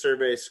here, the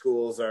survey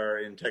schools are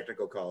in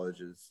technical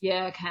colleges.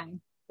 Yeah, okay.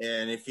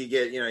 And if you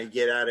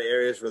get out of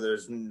areas where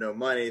there's no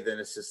money, then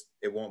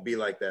it won't be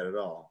like that at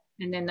all.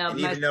 And then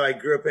even though I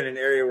grew up in an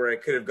area where I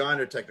could have gone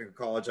to a technical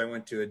college, I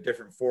went to a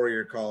different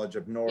 4-year college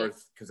up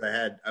north because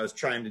I was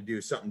trying to do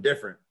something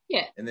different.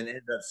 Yeah. And then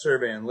ended up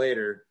surveying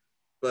later.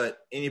 But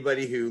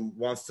anybody who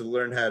wants to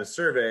learn how to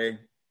survey,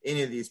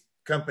 any of these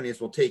companies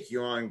will take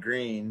you on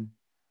green,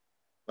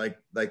 like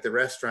the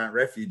restaurant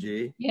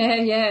refugee.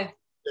 Yeah.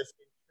 Just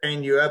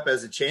train you up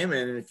as a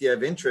chairman, and if you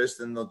have interest,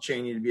 then they'll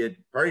train you to be a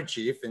party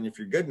chief. And if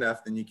you're good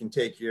enough, then you can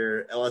take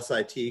your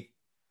LSIT.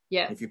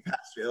 Yeah. If you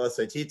pass your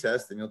LSIT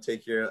test, then you'll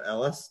take your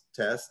LS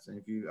test, and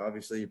if you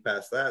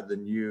pass that,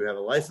 then you have a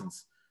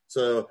license.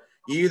 So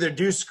you either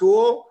do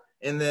school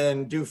and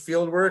then do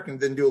field work and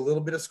then do a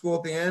little bit of school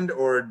at the end,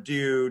 or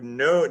do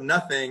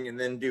nothing and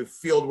then do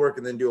field work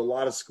and then do a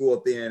lot of school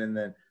at the end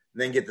and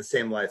then get the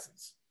same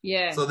license.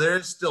 Yeah. So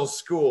there's still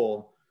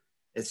school.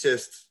 It's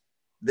just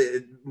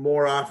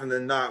more often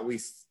than not, we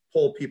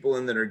pull people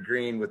in that are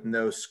green with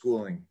no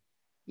schooling.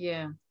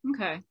 Yeah.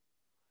 Okay.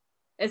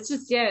 It's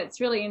just, it's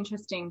really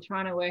interesting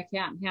trying to work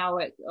out how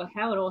it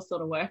all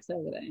sort of works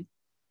over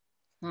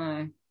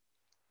there.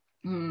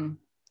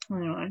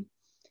 Anyway.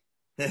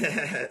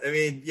 I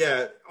mean,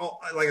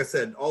 like I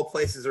said, all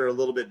places are a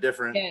little bit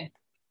different. Yeah.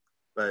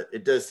 But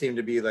it does seem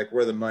to be like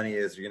where the money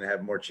is, you're going to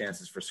have more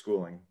chances for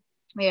schooling.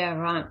 Yeah,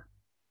 right.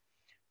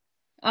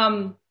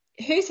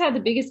 Who's had the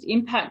biggest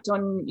impact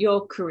on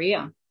your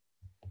career?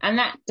 And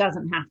that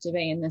doesn't have to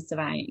be in the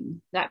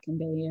surveying. That can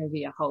be over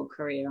your whole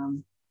career.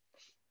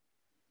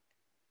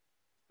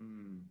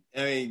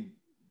 I mean,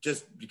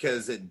 just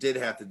because it did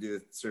have to do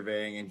with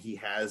surveying and he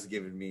has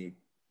given me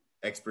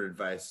expert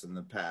advice in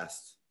the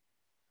past,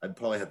 I'd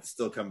probably have to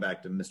still come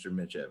back to Mr.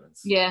 Mitch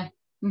Evans. Yeah.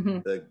 Mm-hmm.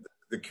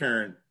 The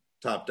current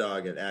top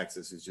dog at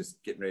Axis who's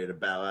just getting ready to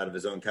bow out of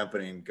his own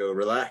company and go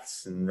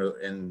relax and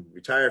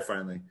retire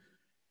finally.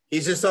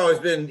 He's just always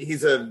been,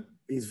 he's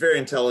very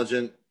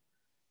intelligent,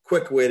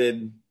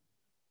 quick-witted,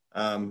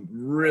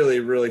 really,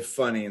 really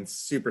funny and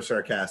super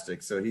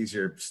sarcastic. So he's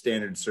your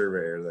standard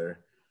surveyor there.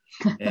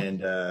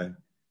 And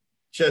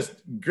just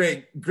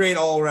great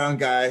all-around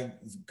guy,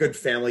 good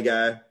family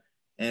guy.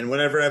 And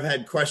whenever I've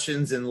had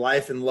questions in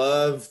life and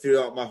love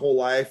throughout my whole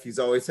life, he's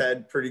always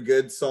had pretty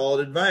good, solid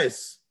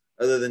advice,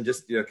 other than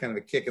just, kind of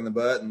a kick in the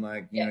butt and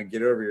like,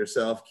 get over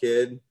yourself,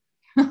 kid.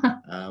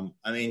 I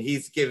mean,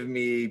 he's given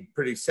me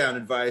pretty sound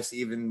advice,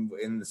 even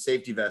in the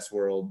safety vest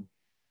world,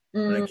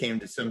 when it came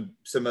to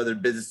some other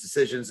business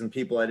decisions and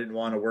people I didn't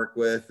want to work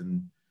with.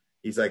 And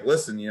he's like,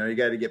 listen, you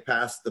got to get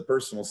past the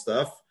personal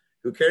stuff.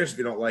 Who cares if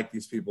you don't like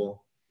these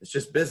people? It's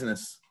just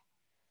business.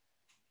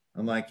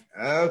 I'm like,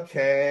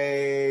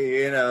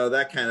 okay,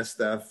 that kind of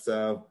stuff.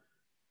 So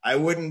I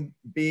wouldn't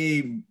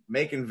be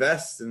making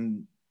vests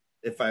and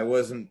if I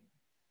wasn't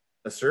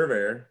a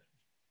surveyor.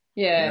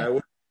 Yeah. I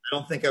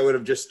don't think I would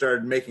have just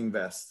started making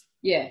vests.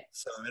 Yeah.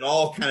 So it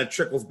all kind of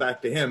trickles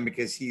back to him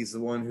because he's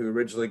the one who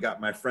originally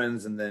got my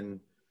friends and then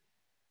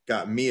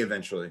got me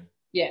eventually.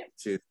 Yeah.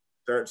 To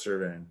start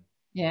surveying.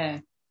 Yeah.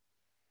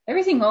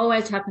 Everything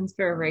always happens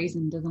for a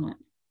reason, doesn't it?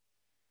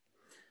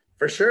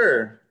 For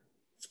sure.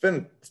 It's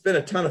been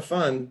a ton of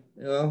fun.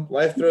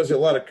 Life throws you a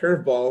lot of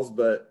curveballs,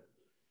 but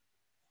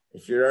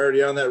if you're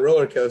already on that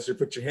roller coaster,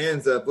 put your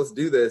hands up. Let's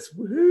do this.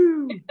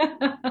 Woohoo!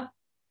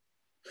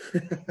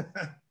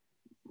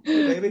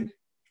 Hey, baby.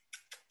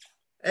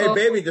 Hey,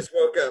 baby just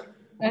woke up.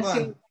 That's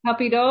your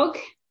puppy dog.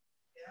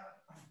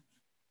 Yeah.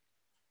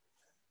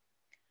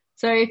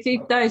 So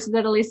if those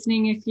that are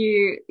listening,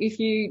 if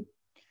you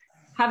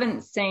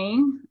haven't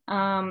seen,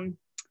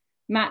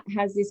 Matt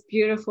has this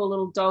beautiful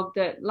little dog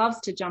that loves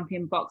to jump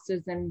in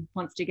boxes and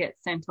wants to get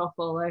sent off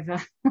all over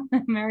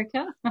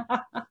America.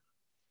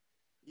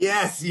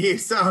 Yes, you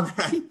saw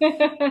that.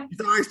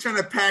 She's always trying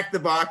to pack the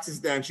boxes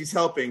down. She's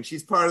helping.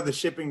 She's part of the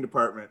shipping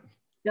department.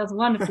 Does a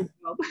wonderful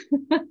job.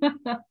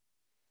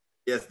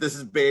 Yes, this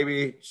is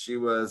Baby. She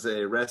was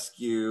a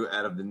rescue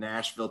out of the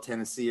Nashville,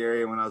 Tennessee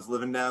area when I was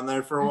living down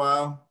there for a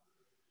while.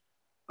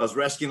 I was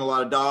rescuing a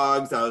lot of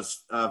dogs. I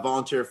was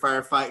volunteer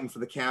firefighting for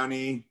the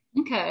county.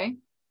 Okay.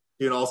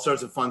 Doing all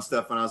sorts of fun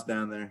stuff when I was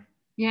down there.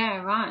 Yeah,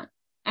 right.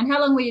 And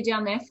how long were you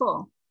down there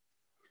for?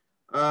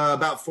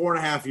 About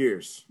 4.5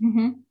 years.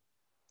 Mm-hmm.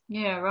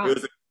 Yeah, right. It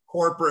was a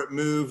corporate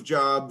move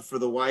job for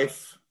the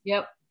wife.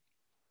 Yep.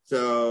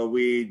 So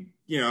we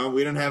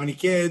didn't have any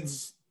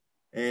kids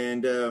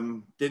and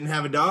didn't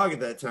have a dog at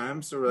that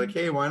time. So we're like,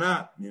 hey, why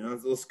not?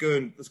 Let's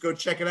go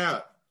check it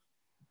out.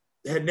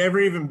 Had never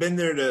even been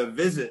there to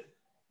visit.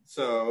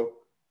 So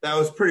that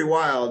was pretty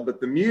wild, but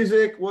the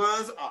music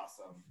was awesome.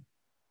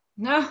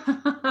 No,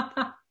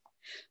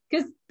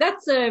 because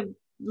that's a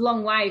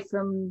long way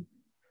from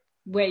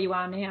where you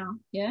are now.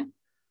 Yeah.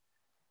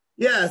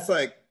 Yeah, it's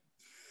like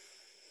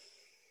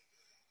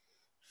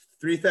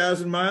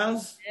 3,000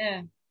 miles.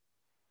 Yeah.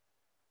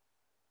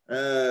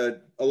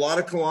 A lot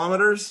of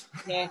kilometers.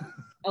 Yeah,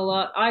 a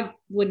lot. I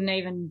wouldn't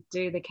even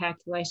do the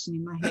calculation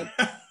in my head.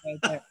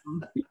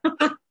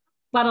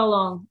 But a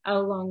long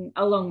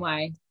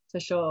way for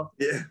sure.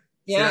 Yeah.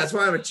 Yeah. See, that's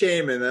why I'm a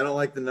chainman. I don't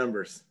like the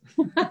numbers.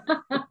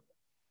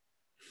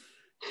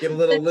 Get a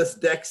little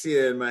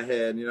dysdexia in my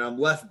head. I'm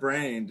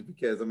left-brained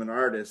because I'm an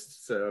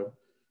artist, so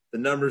the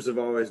numbers have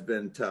always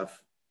been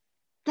tough.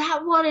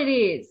 That what it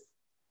is?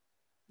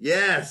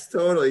 Yes,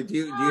 totally. Do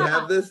you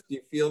have this? Do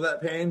you feel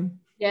that pain?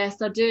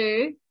 Yes, I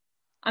do.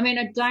 I mean,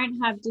 I don't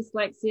have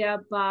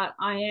dyslexia, but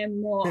I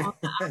am more on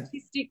the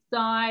artistic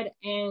side,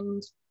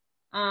 and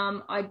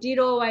I did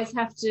always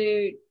have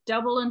to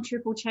double and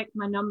triple check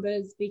my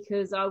numbers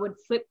because I would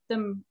flip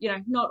them,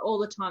 not all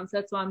the time. So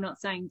that's why I'm not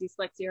saying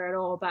dyslexia at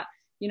all, but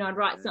I'd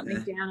write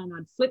something down and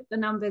I'd flip the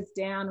numbers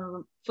down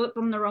or flip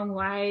them the wrong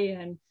way.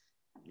 And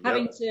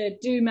having to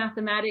do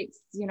mathematics,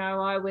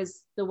 I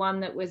was the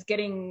one that was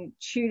getting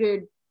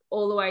tutored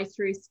all the way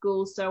through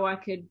school so I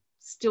could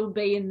still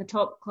be in the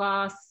top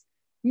class,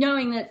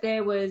 knowing that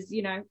there was,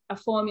 a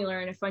formula.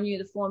 And if I knew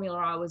the formula,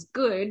 I was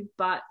good,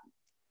 but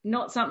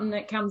not something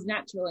that comes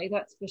naturally,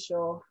 that's for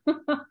sure.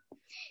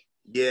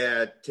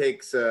 Yeah, it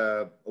takes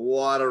a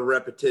lot of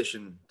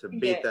repetition to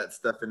beat that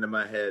stuff into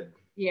my head.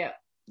 Yeah.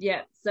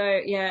 Yeah. So,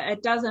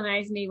 it does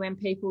amaze me when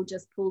people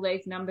just pull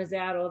these numbers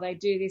out or they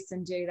do this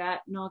and do that.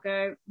 And I'll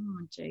go, oh,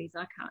 geez,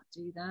 I can't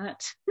do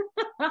that.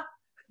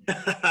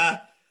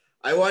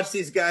 I watch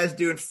these guys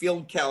doing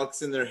field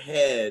calcs in their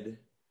head.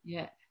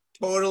 Yeah.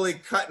 Totally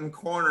cutting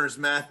corners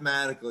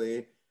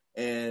mathematically,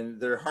 and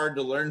they're hard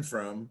to learn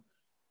from.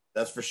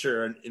 That's for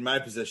sure. In my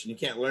position, you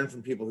can't learn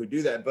from people who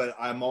do that, but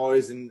I'm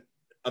always in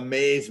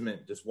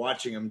amazement just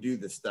watching them do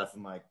this stuff.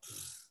 I'm like,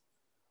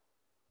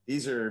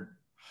 these are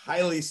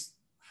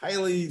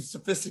highly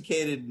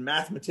sophisticated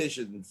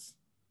mathematicians.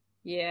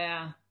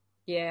 Yeah.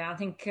 I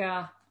think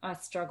I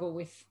struggle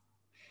with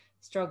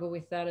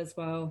that as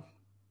well.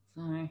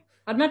 So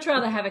I'd much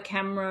rather have a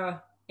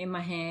camera in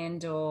my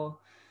hand, or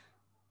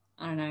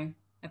I don't know,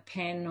 a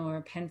pen or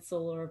a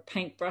pencil or a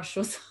paintbrush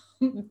or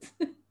something.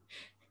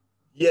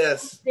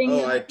 Yes.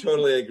 Oh, I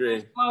totally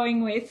agree.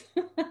 Going with.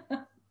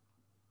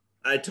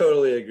 I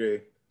totally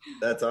agree.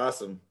 That's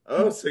awesome.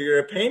 Oh, so you're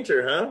a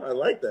painter, huh? I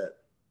like that.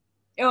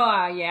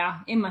 Oh yeah,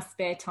 in my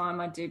spare time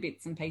I do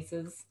bits and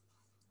pieces.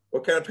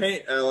 What kind of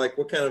paint? Like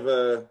what kind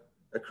of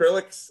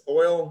acrylics,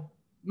 oil?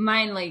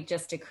 Mainly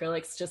just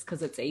acrylics, just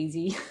because it's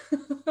easy.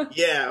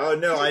 Yeah. Oh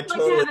no, I Just like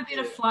to totally. have a bit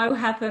of flow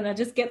happen. I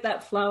just get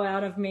that flow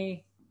out of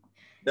me.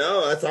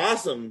 No, that's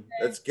awesome.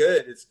 That's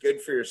good. It's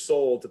good for your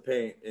soul to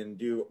paint and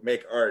do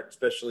make art,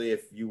 especially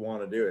if you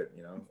want to do it,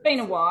 you know. It's been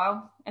a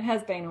while. It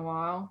has been a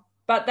while.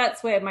 But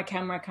that's where my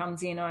camera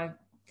comes in. I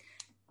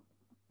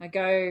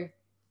go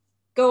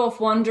off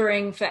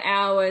wandering for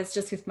hours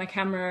just with my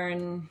camera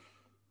and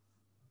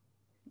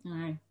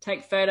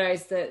take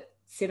photos that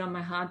sit on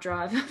my hard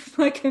drive of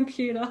my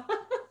computer.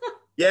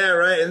 Yeah,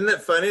 right. Isn't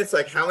that funny? It's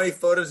like how many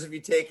photos have you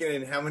taken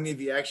and how many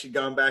have you actually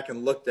gone back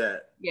and looked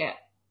at? Yeah.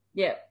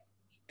 Yeah.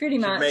 Pretty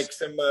Should much. make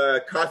some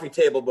coffee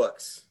table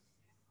books.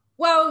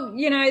 Well,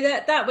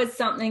 that was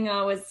something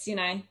I was,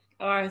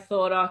 I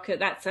thought I could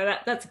that's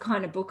a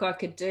kind of book I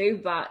could do,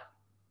 but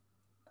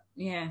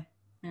yeah,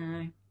 I don't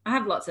know. I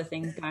have lots of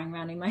things going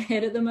around in my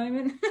head at the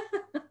moment.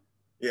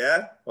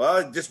 Yeah.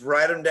 Well, just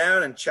write them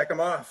down and check them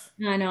off.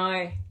 I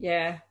know.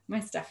 Yeah,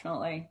 most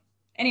definitely.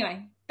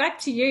 Anyway, back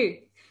to you.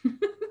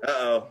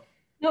 Uh-oh.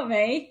 Not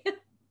me.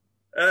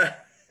 Uh,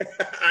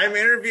 I'm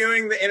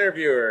interviewing the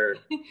interviewer.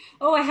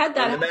 Oh, I had The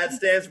that. Matt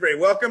Stansbury.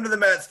 Welcome to the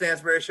Matt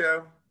Stansbury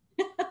Show.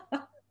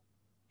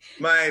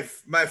 My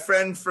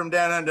friend from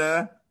down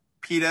under,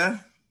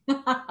 PETA,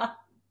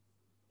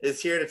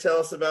 is here to tell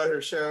us about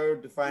her show,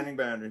 Defining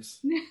Boundaries.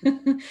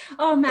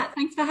 Oh, Matt,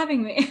 thanks for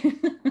having me.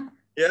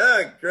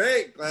 Yeah,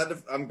 great.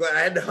 I'm glad I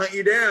had to hunt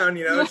you down.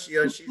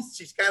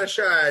 She's kind of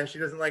shy and she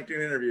doesn't like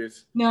doing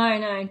interviews.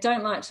 No,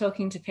 don't like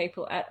talking to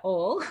people at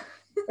all.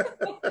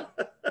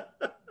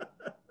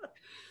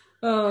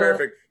 Oh,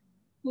 Perfect.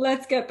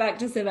 let's get back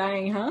to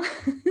surveying, huh?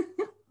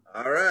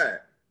 All right.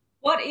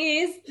 What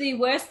is the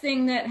worst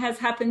thing that has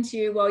happened to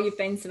you while you've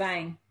been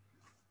surveying?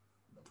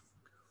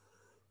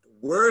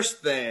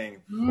 Worst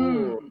thing.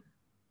 Mm.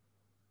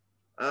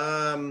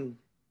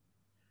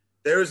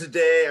 There was a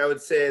day I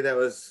would say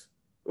it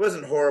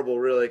wasn't horrible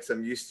really because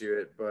I'm used to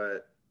it,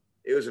 but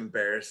it was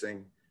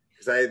embarrassing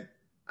because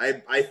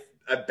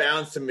I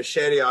bounced a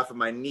machete off of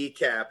my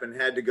kneecap and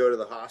had to go to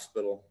the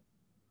hospital.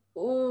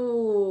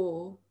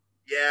 Ooh.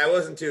 Yeah, I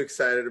wasn't too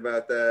excited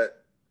about that.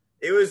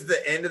 It was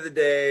the end of the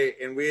day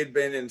and we had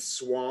been in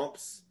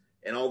swamps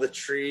and all the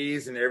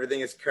trees and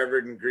everything is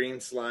covered in green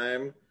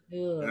slime.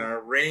 Ugh. And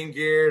our rain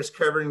gear is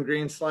covered in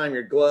green slime,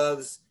 your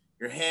gloves,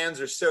 your hands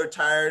are so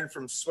tired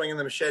from swinging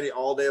the machete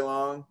all day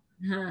long.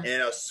 Uh-huh.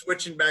 And I was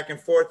switching back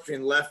and forth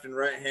between left and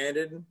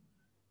right-handed.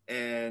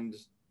 And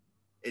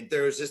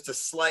there was just a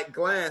slight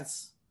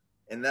glance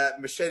and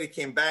that machete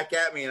came back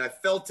at me and I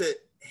felt it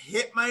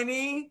hit my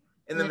knee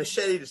and the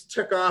machete just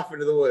took off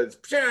into the woods.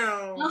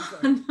 Oh,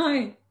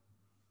 no.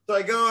 So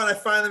I go and I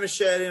find the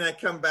machete and I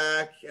come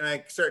back and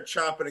I start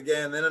chopping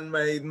again. Then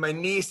my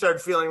knee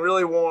started feeling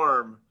really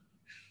warm.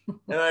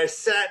 And I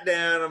sat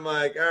down. I'm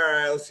like, all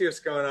right, let's see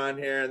what's going on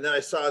here. And then I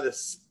saw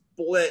this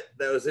split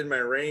that was in my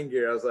rain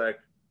gear. I was like,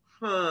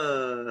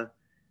 huh.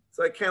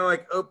 So I kind of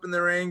like opened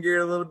the rain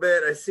gear a little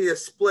bit. I see a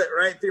split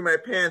right through my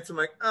pants. I'm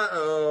like,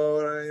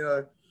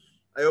 uh-oh.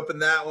 I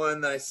opened that one.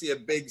 Then I see a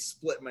big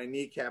split in my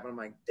kneecap. And I'm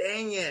like,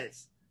 dang it.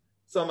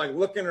 So I'm like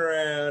looking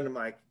around. I'm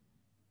like,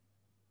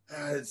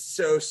 it's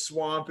so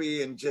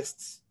swampy and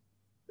just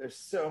there's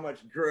so much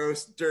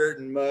gross dirt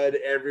and mud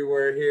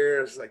everywhere here.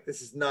 I was like,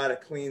 this is not a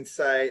clean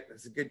site.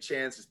 There's a good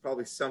chance there's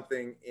probably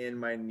something in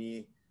my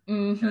knee.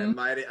 Mm-hmm. And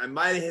I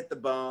might have hit the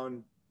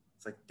bone.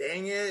 It's like,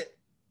 dang it.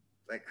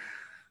 Like,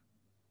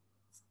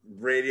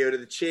 radio to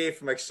the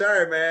chief. I'm like,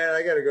 sorry, man,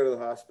 I got to go to the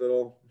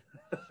hospital.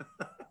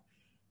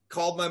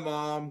 Called my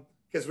mom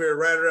because we were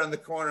right around the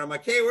corner. I'm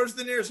like, hey, where's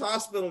the nearest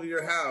hospital to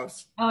your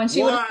house? Oh, and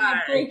she was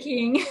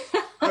freaking.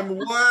 I'm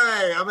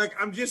like,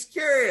 I'm just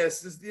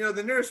curious.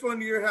 The nearest one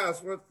to your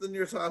house, what's the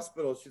nearest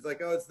hospital? She's like,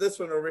 oh, it's this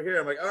one over here.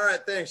 I'm like, all right,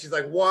 thanks. She's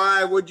like,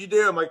 why? What'd you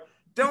do? I'm like,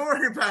 don't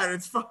worry about it.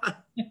 It's fine.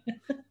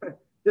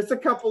 Just a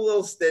couple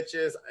little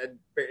stitches.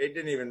 It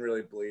didn't even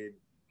really bleed.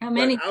 How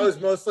many? I was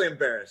mostly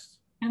embarrassed.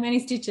 How many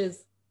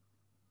stitches?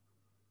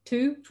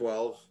 2?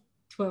 12.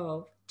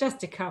 12.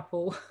 Just a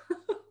couple.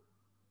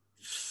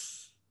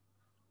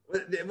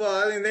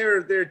 Well, I mean,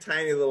 they're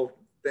tiny little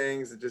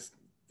things that just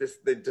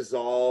they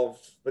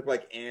dissolved, looked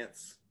like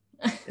ants.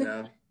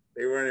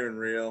 They weren't even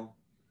real.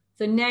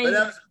 So now but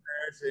that was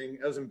embarrassing.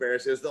 It was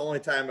embarrassing. It was the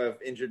only time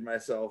I've injured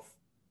myself.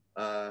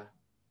 Well,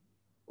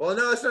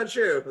 no, that's not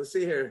true. Let's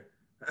see here.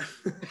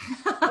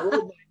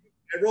 I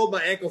rolled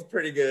my ankles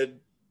pretty good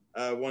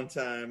one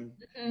time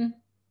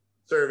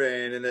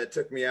surveying, and that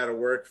took me out of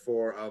work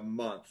for a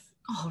month.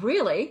 Oh,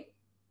 really?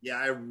 Yeah,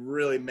 I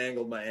really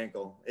mangled my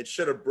ankle. It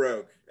should have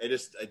broke.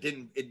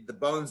 The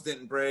bones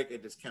didn't break.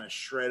 It just kind of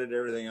shredded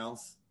everything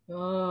else.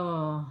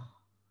 Oh.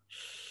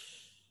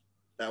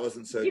 That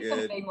wasn't so You've got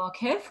good. to be more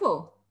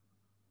careful.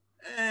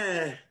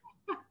 Eh.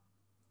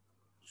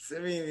 I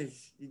mean,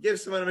 you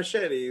give someone a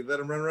machete, you let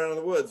them run around in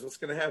the woods. What's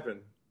going to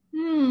happen?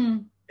 Hmm.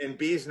 And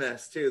bees'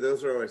 nests too.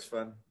 Those are always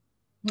fun.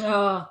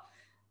 Oh,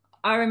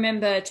 I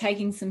remember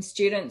taking some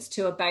students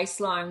to a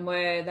baseline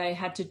where they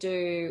had to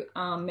do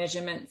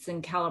measurements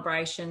and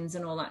calibrations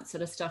and all that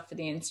sort of stuff for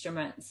the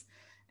instruments.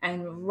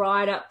 And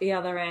right up the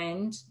other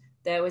end,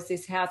 there was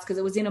this house because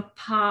it was in a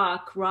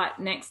park right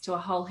next to a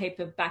whole heap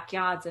of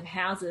backyards of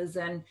houses.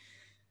 And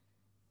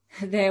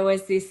there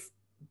was this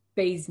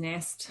bee's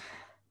nest.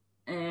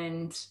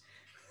 And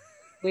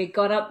we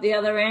got up the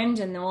other end,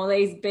 and all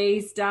these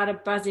bees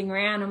started buzzing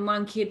around. And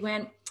one kid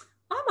went,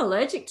 I'm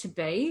allergic to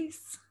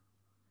bees.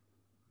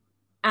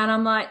 And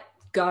I'm like,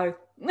 go.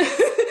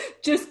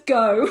 Just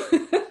go.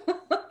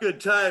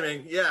 Good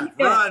timing. Yeah,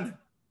 Yeah. run.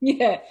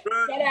 Yeah.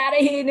 Run. Get out of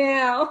here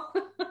now.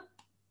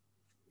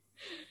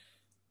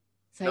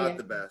 So Not yeah,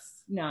 the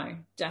best. no,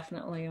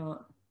 definitely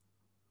not.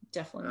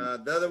 Definitely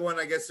not. The other one,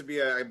 I guess, would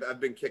be I've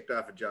been kicked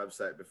off a job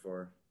site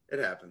before. It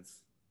happens.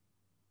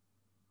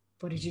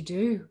 What did you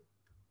do?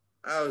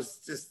 I was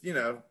just,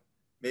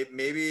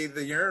 maybe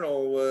the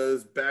urinal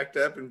was backed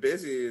up and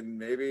busy, and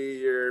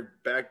maybe you're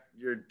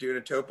doing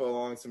a topo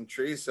along some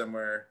trees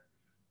somewhere,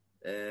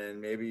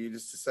 and maybe you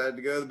just decided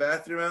to go to the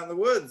bathroom out in the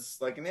woods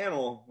like an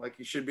animal, like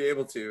you should be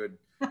able to.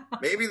 And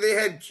maybe they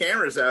had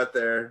cameras out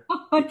there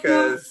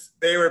because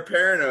they were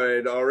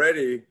paranoid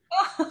already.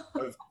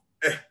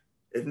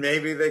 And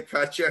maybe they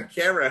caught you on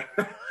camera.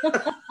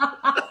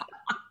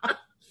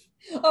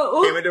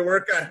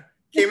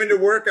 Came into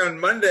work on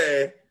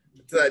Monday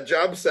to that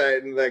job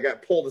site, and I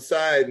got pulled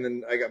aside, and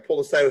then I got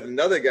pulled aside with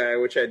another guy,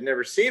 which I'd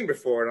never seen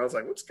before. And I was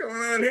like, what's going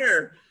on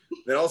here?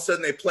 Then all of a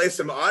sudden they play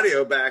some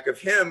audio back of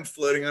him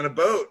floating on a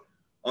boat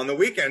on the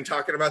weekend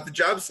talking about the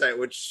job site,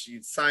 which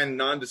he signed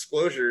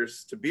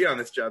non-disclosures to be on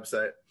this job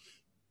site.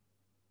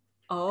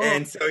 Oh.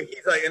 And so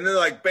he's like, and they're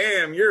like,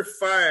 bam, you're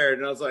fired.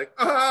 And I was like,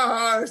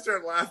 I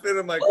start laughing.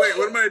 I'm like, wait,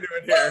 what am I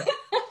doing here?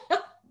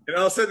 And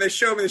all of a sudden they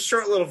show me this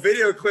short little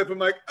video clip. I'm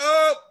like,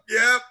 oh,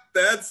 yep,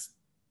 that's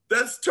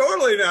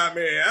totally not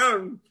me.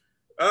 And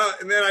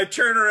then I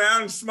turn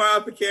around and smile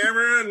at the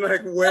camera and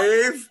like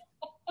wave.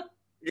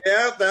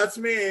 Yep, that's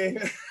me.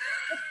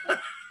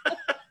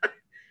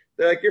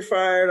 They're like, you're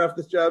fired off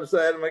this job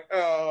site. I'm like,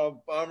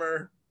 oh,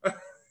 bummer.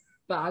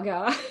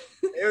 Bugger.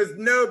 It was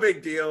no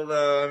big deal,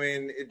 though. I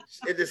mean,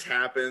 it just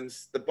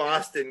happens. The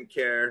boss didn't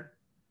care.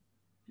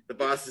 The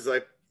boss is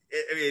like,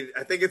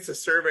 I think it's a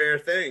surveyor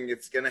thing.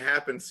 It's going to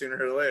happen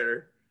sooner or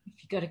later.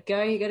 If you got to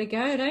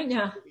go, don't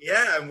you?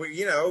 Yeah, and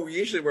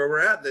usually where we're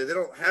at, they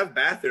don't have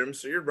bathrooms,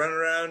 so you're running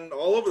around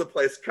all over the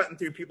place, cutting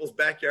through people's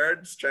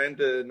backyards, trying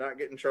to not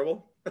get in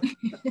trouble.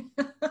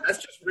 That's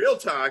just real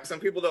talk. Some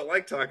people don't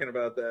like talking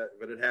about that,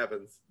 but it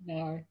happens.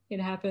 No, it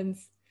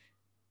happens.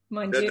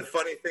 The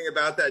funny thing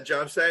about that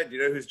job site, do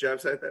you know whose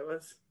job site that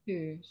was?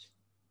 Whose?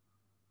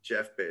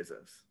 Jeff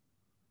Bezos.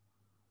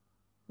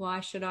 Why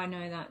should I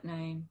know that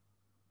name?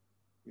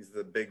 He's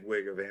the big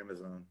wig of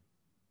Amazon.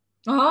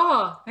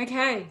 Oh,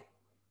 okay.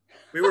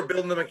 We were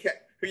building them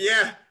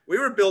we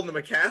were building them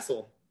a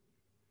castle.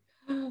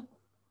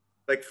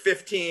 Like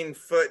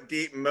 15-foot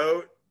deep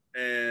moat,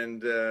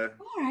 and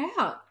far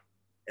out.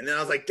 And then I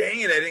was like,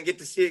 dang it, I didn't get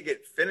to see it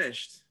get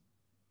finished.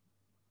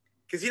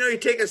 Because you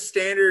take a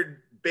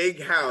standard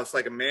big house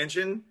like a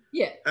mansion.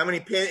 Yeah. How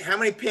many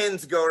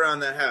pins go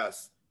around that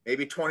house?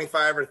 Maybe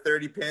 25 or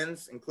 30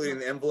 pins, including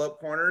the envelope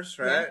corners,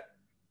 right? Yeah.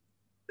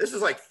 This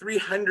is like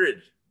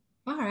 300.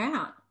 Far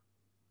out.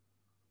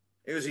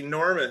 It was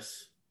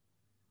enormous.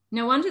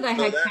 No wonder they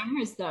had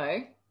cameras,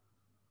 though.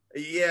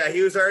 Yeah,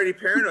 he was already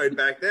paranoid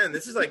back then.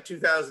 This is like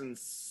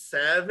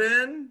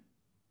 2007.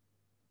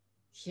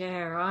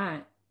 Yeah,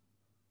 right.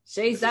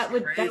 Jeez, that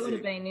would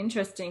have been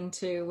interesting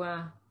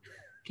to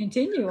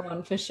continue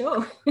on for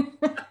sure.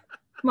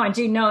 Mind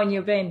you, knowing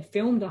you're being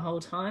filmed the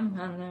whole time,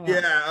 I don't know.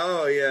 Yeah.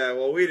 Oh, yeah.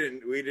 Well, we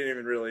didn't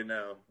even really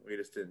know. We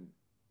just didn't.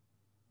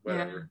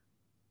 Whatever.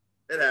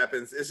 Yeah. It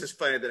happens. It's just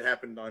funny that it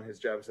happened on his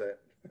job site.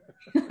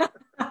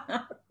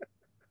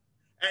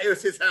 It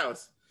was his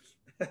house.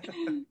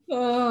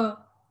 Oh,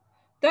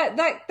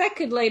 that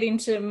could lead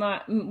into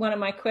one of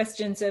my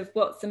questions of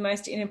what's the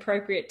most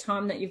inappropriate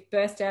time that you've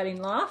burst out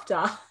in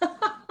laughter.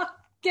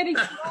 Getting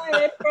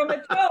fired from a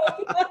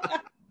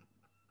job.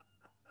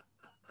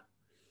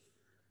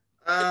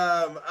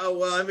 Oh,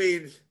 well, I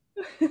mean,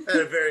 I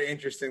had a very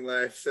interesting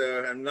life,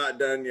 so I'm not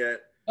done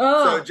yet.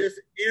 Oh. So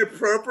just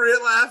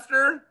inappropriate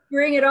laughter?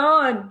 Bring it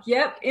on.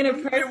 Yep,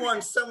 inappropriate.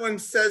 When someone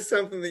says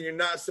something that you're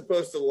not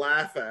supposed to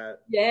laugh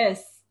at.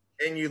 Yes.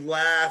 And you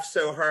laugh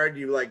so hard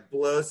you like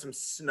blow some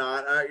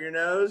snot out your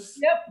nose.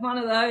 Yep, one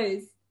of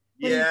those.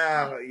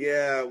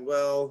 Yeah.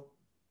 Well,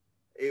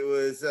 it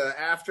was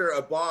after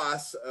a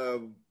boss,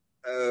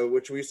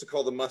 which we used to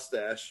call the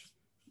mustache.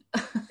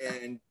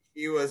 And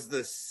he was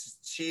the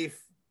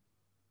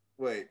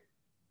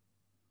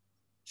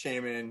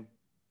chairman,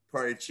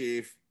 party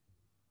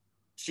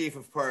chief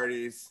of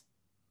parties.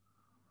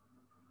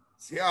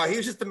 See, he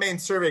was just the main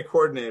survey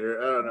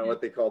coordinator. I don't know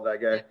what they called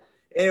that guy.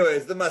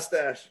 Anyways, the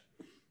mustache.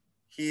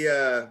 He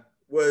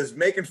was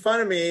making fun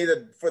of me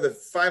for the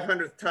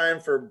 500th time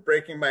for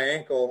breaking my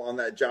ankle on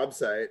that job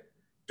site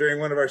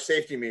during one of our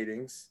safety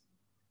meetings.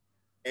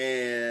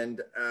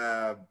 And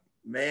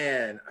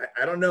man,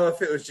 I don't know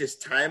if it was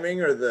just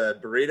timing or the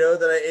burrito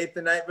that I ate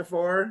the night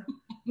before.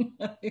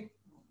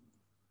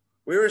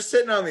 We were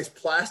sitting on these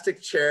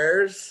plastic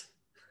chairs.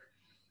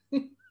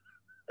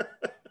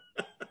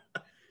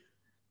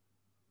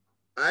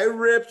 I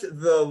ripped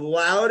the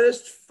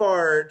loudest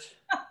fart.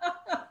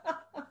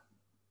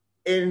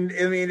 And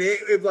I mean,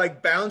 it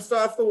like bounced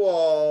off the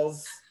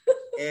walls,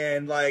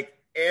 and like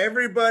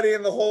everybody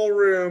in the whole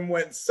room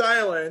went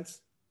silent.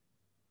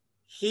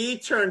 He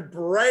turned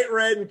bright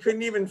red and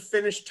couldn't even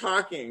finish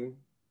talking.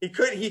 He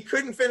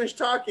couldn't finish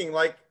talking.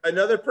 Like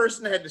another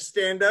person had to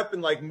stand up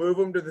and like move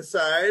him to the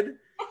side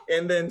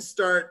and then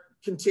start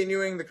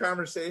continuing the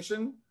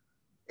conversation.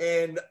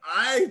 And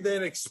I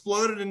then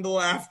exploded into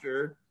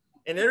laughter.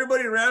 And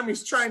everybody around me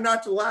is trying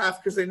not to laugh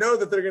because they know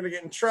that they're going to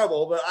get in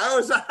trouble. But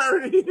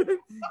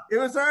it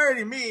was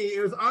already me.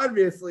 It was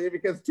obviously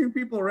because two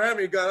people around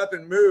me got up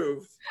and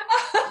moved.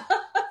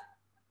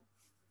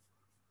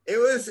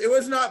 It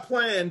was not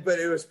planned, but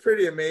it was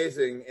pretty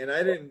amazing. And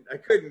I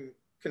couldn't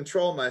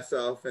control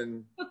myself.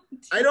 And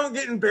I don't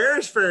get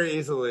embarrassed very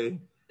easily.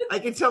 I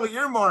can tell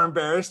you're more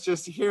embarrassed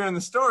just hearing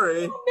the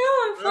story.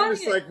 Oh, no, I'm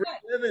just like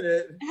reliving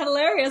it.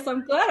 Hilarious.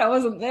 I'm glad I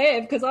wasn't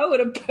there because I would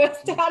have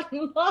burst out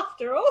in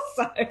laughter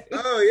also.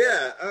 Oh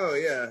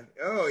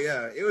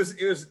yeah. It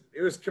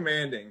was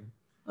commanding.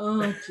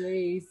 Oh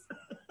geez.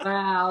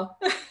 Wow.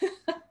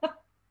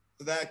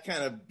 So that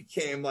kind of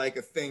became like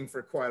a thing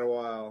for quite a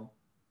while.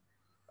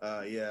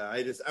 Yeah,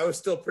 I was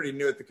still pretty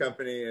new at the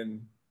company,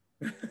 and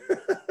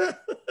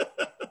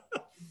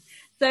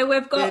so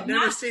we've got they'd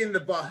never seen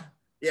the boss.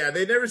 Yeah,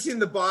 they'd never seen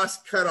the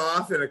boss cut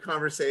off in a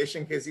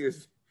conversation because he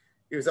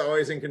was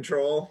always in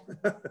control.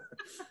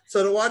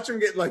 So to watch him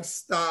get like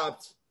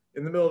stopped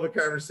in the middle of a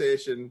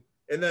conversation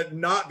and then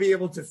not be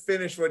able to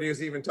finish what he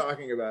was even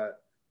talking about.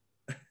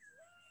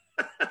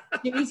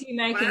 Jeez,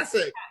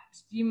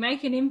 you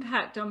make an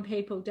impact on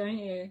people, don't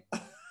you?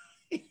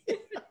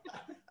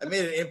 I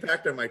made an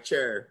impact on my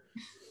chair.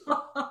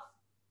 I'm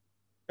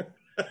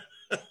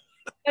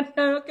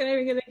not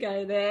even going to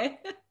go there.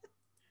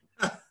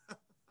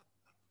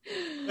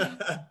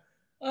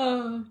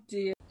 Oh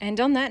dear. And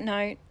on that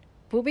note,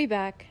 we'll be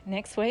back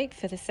next week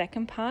for the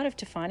second part of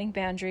Defining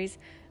Boundaries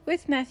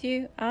with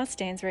Matthew R.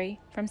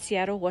 Stansbury from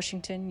Seattle,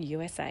 Washington,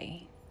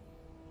 USA.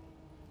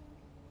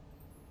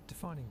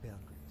 Defining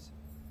Boundaries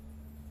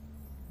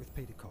with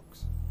Peter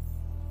Cox.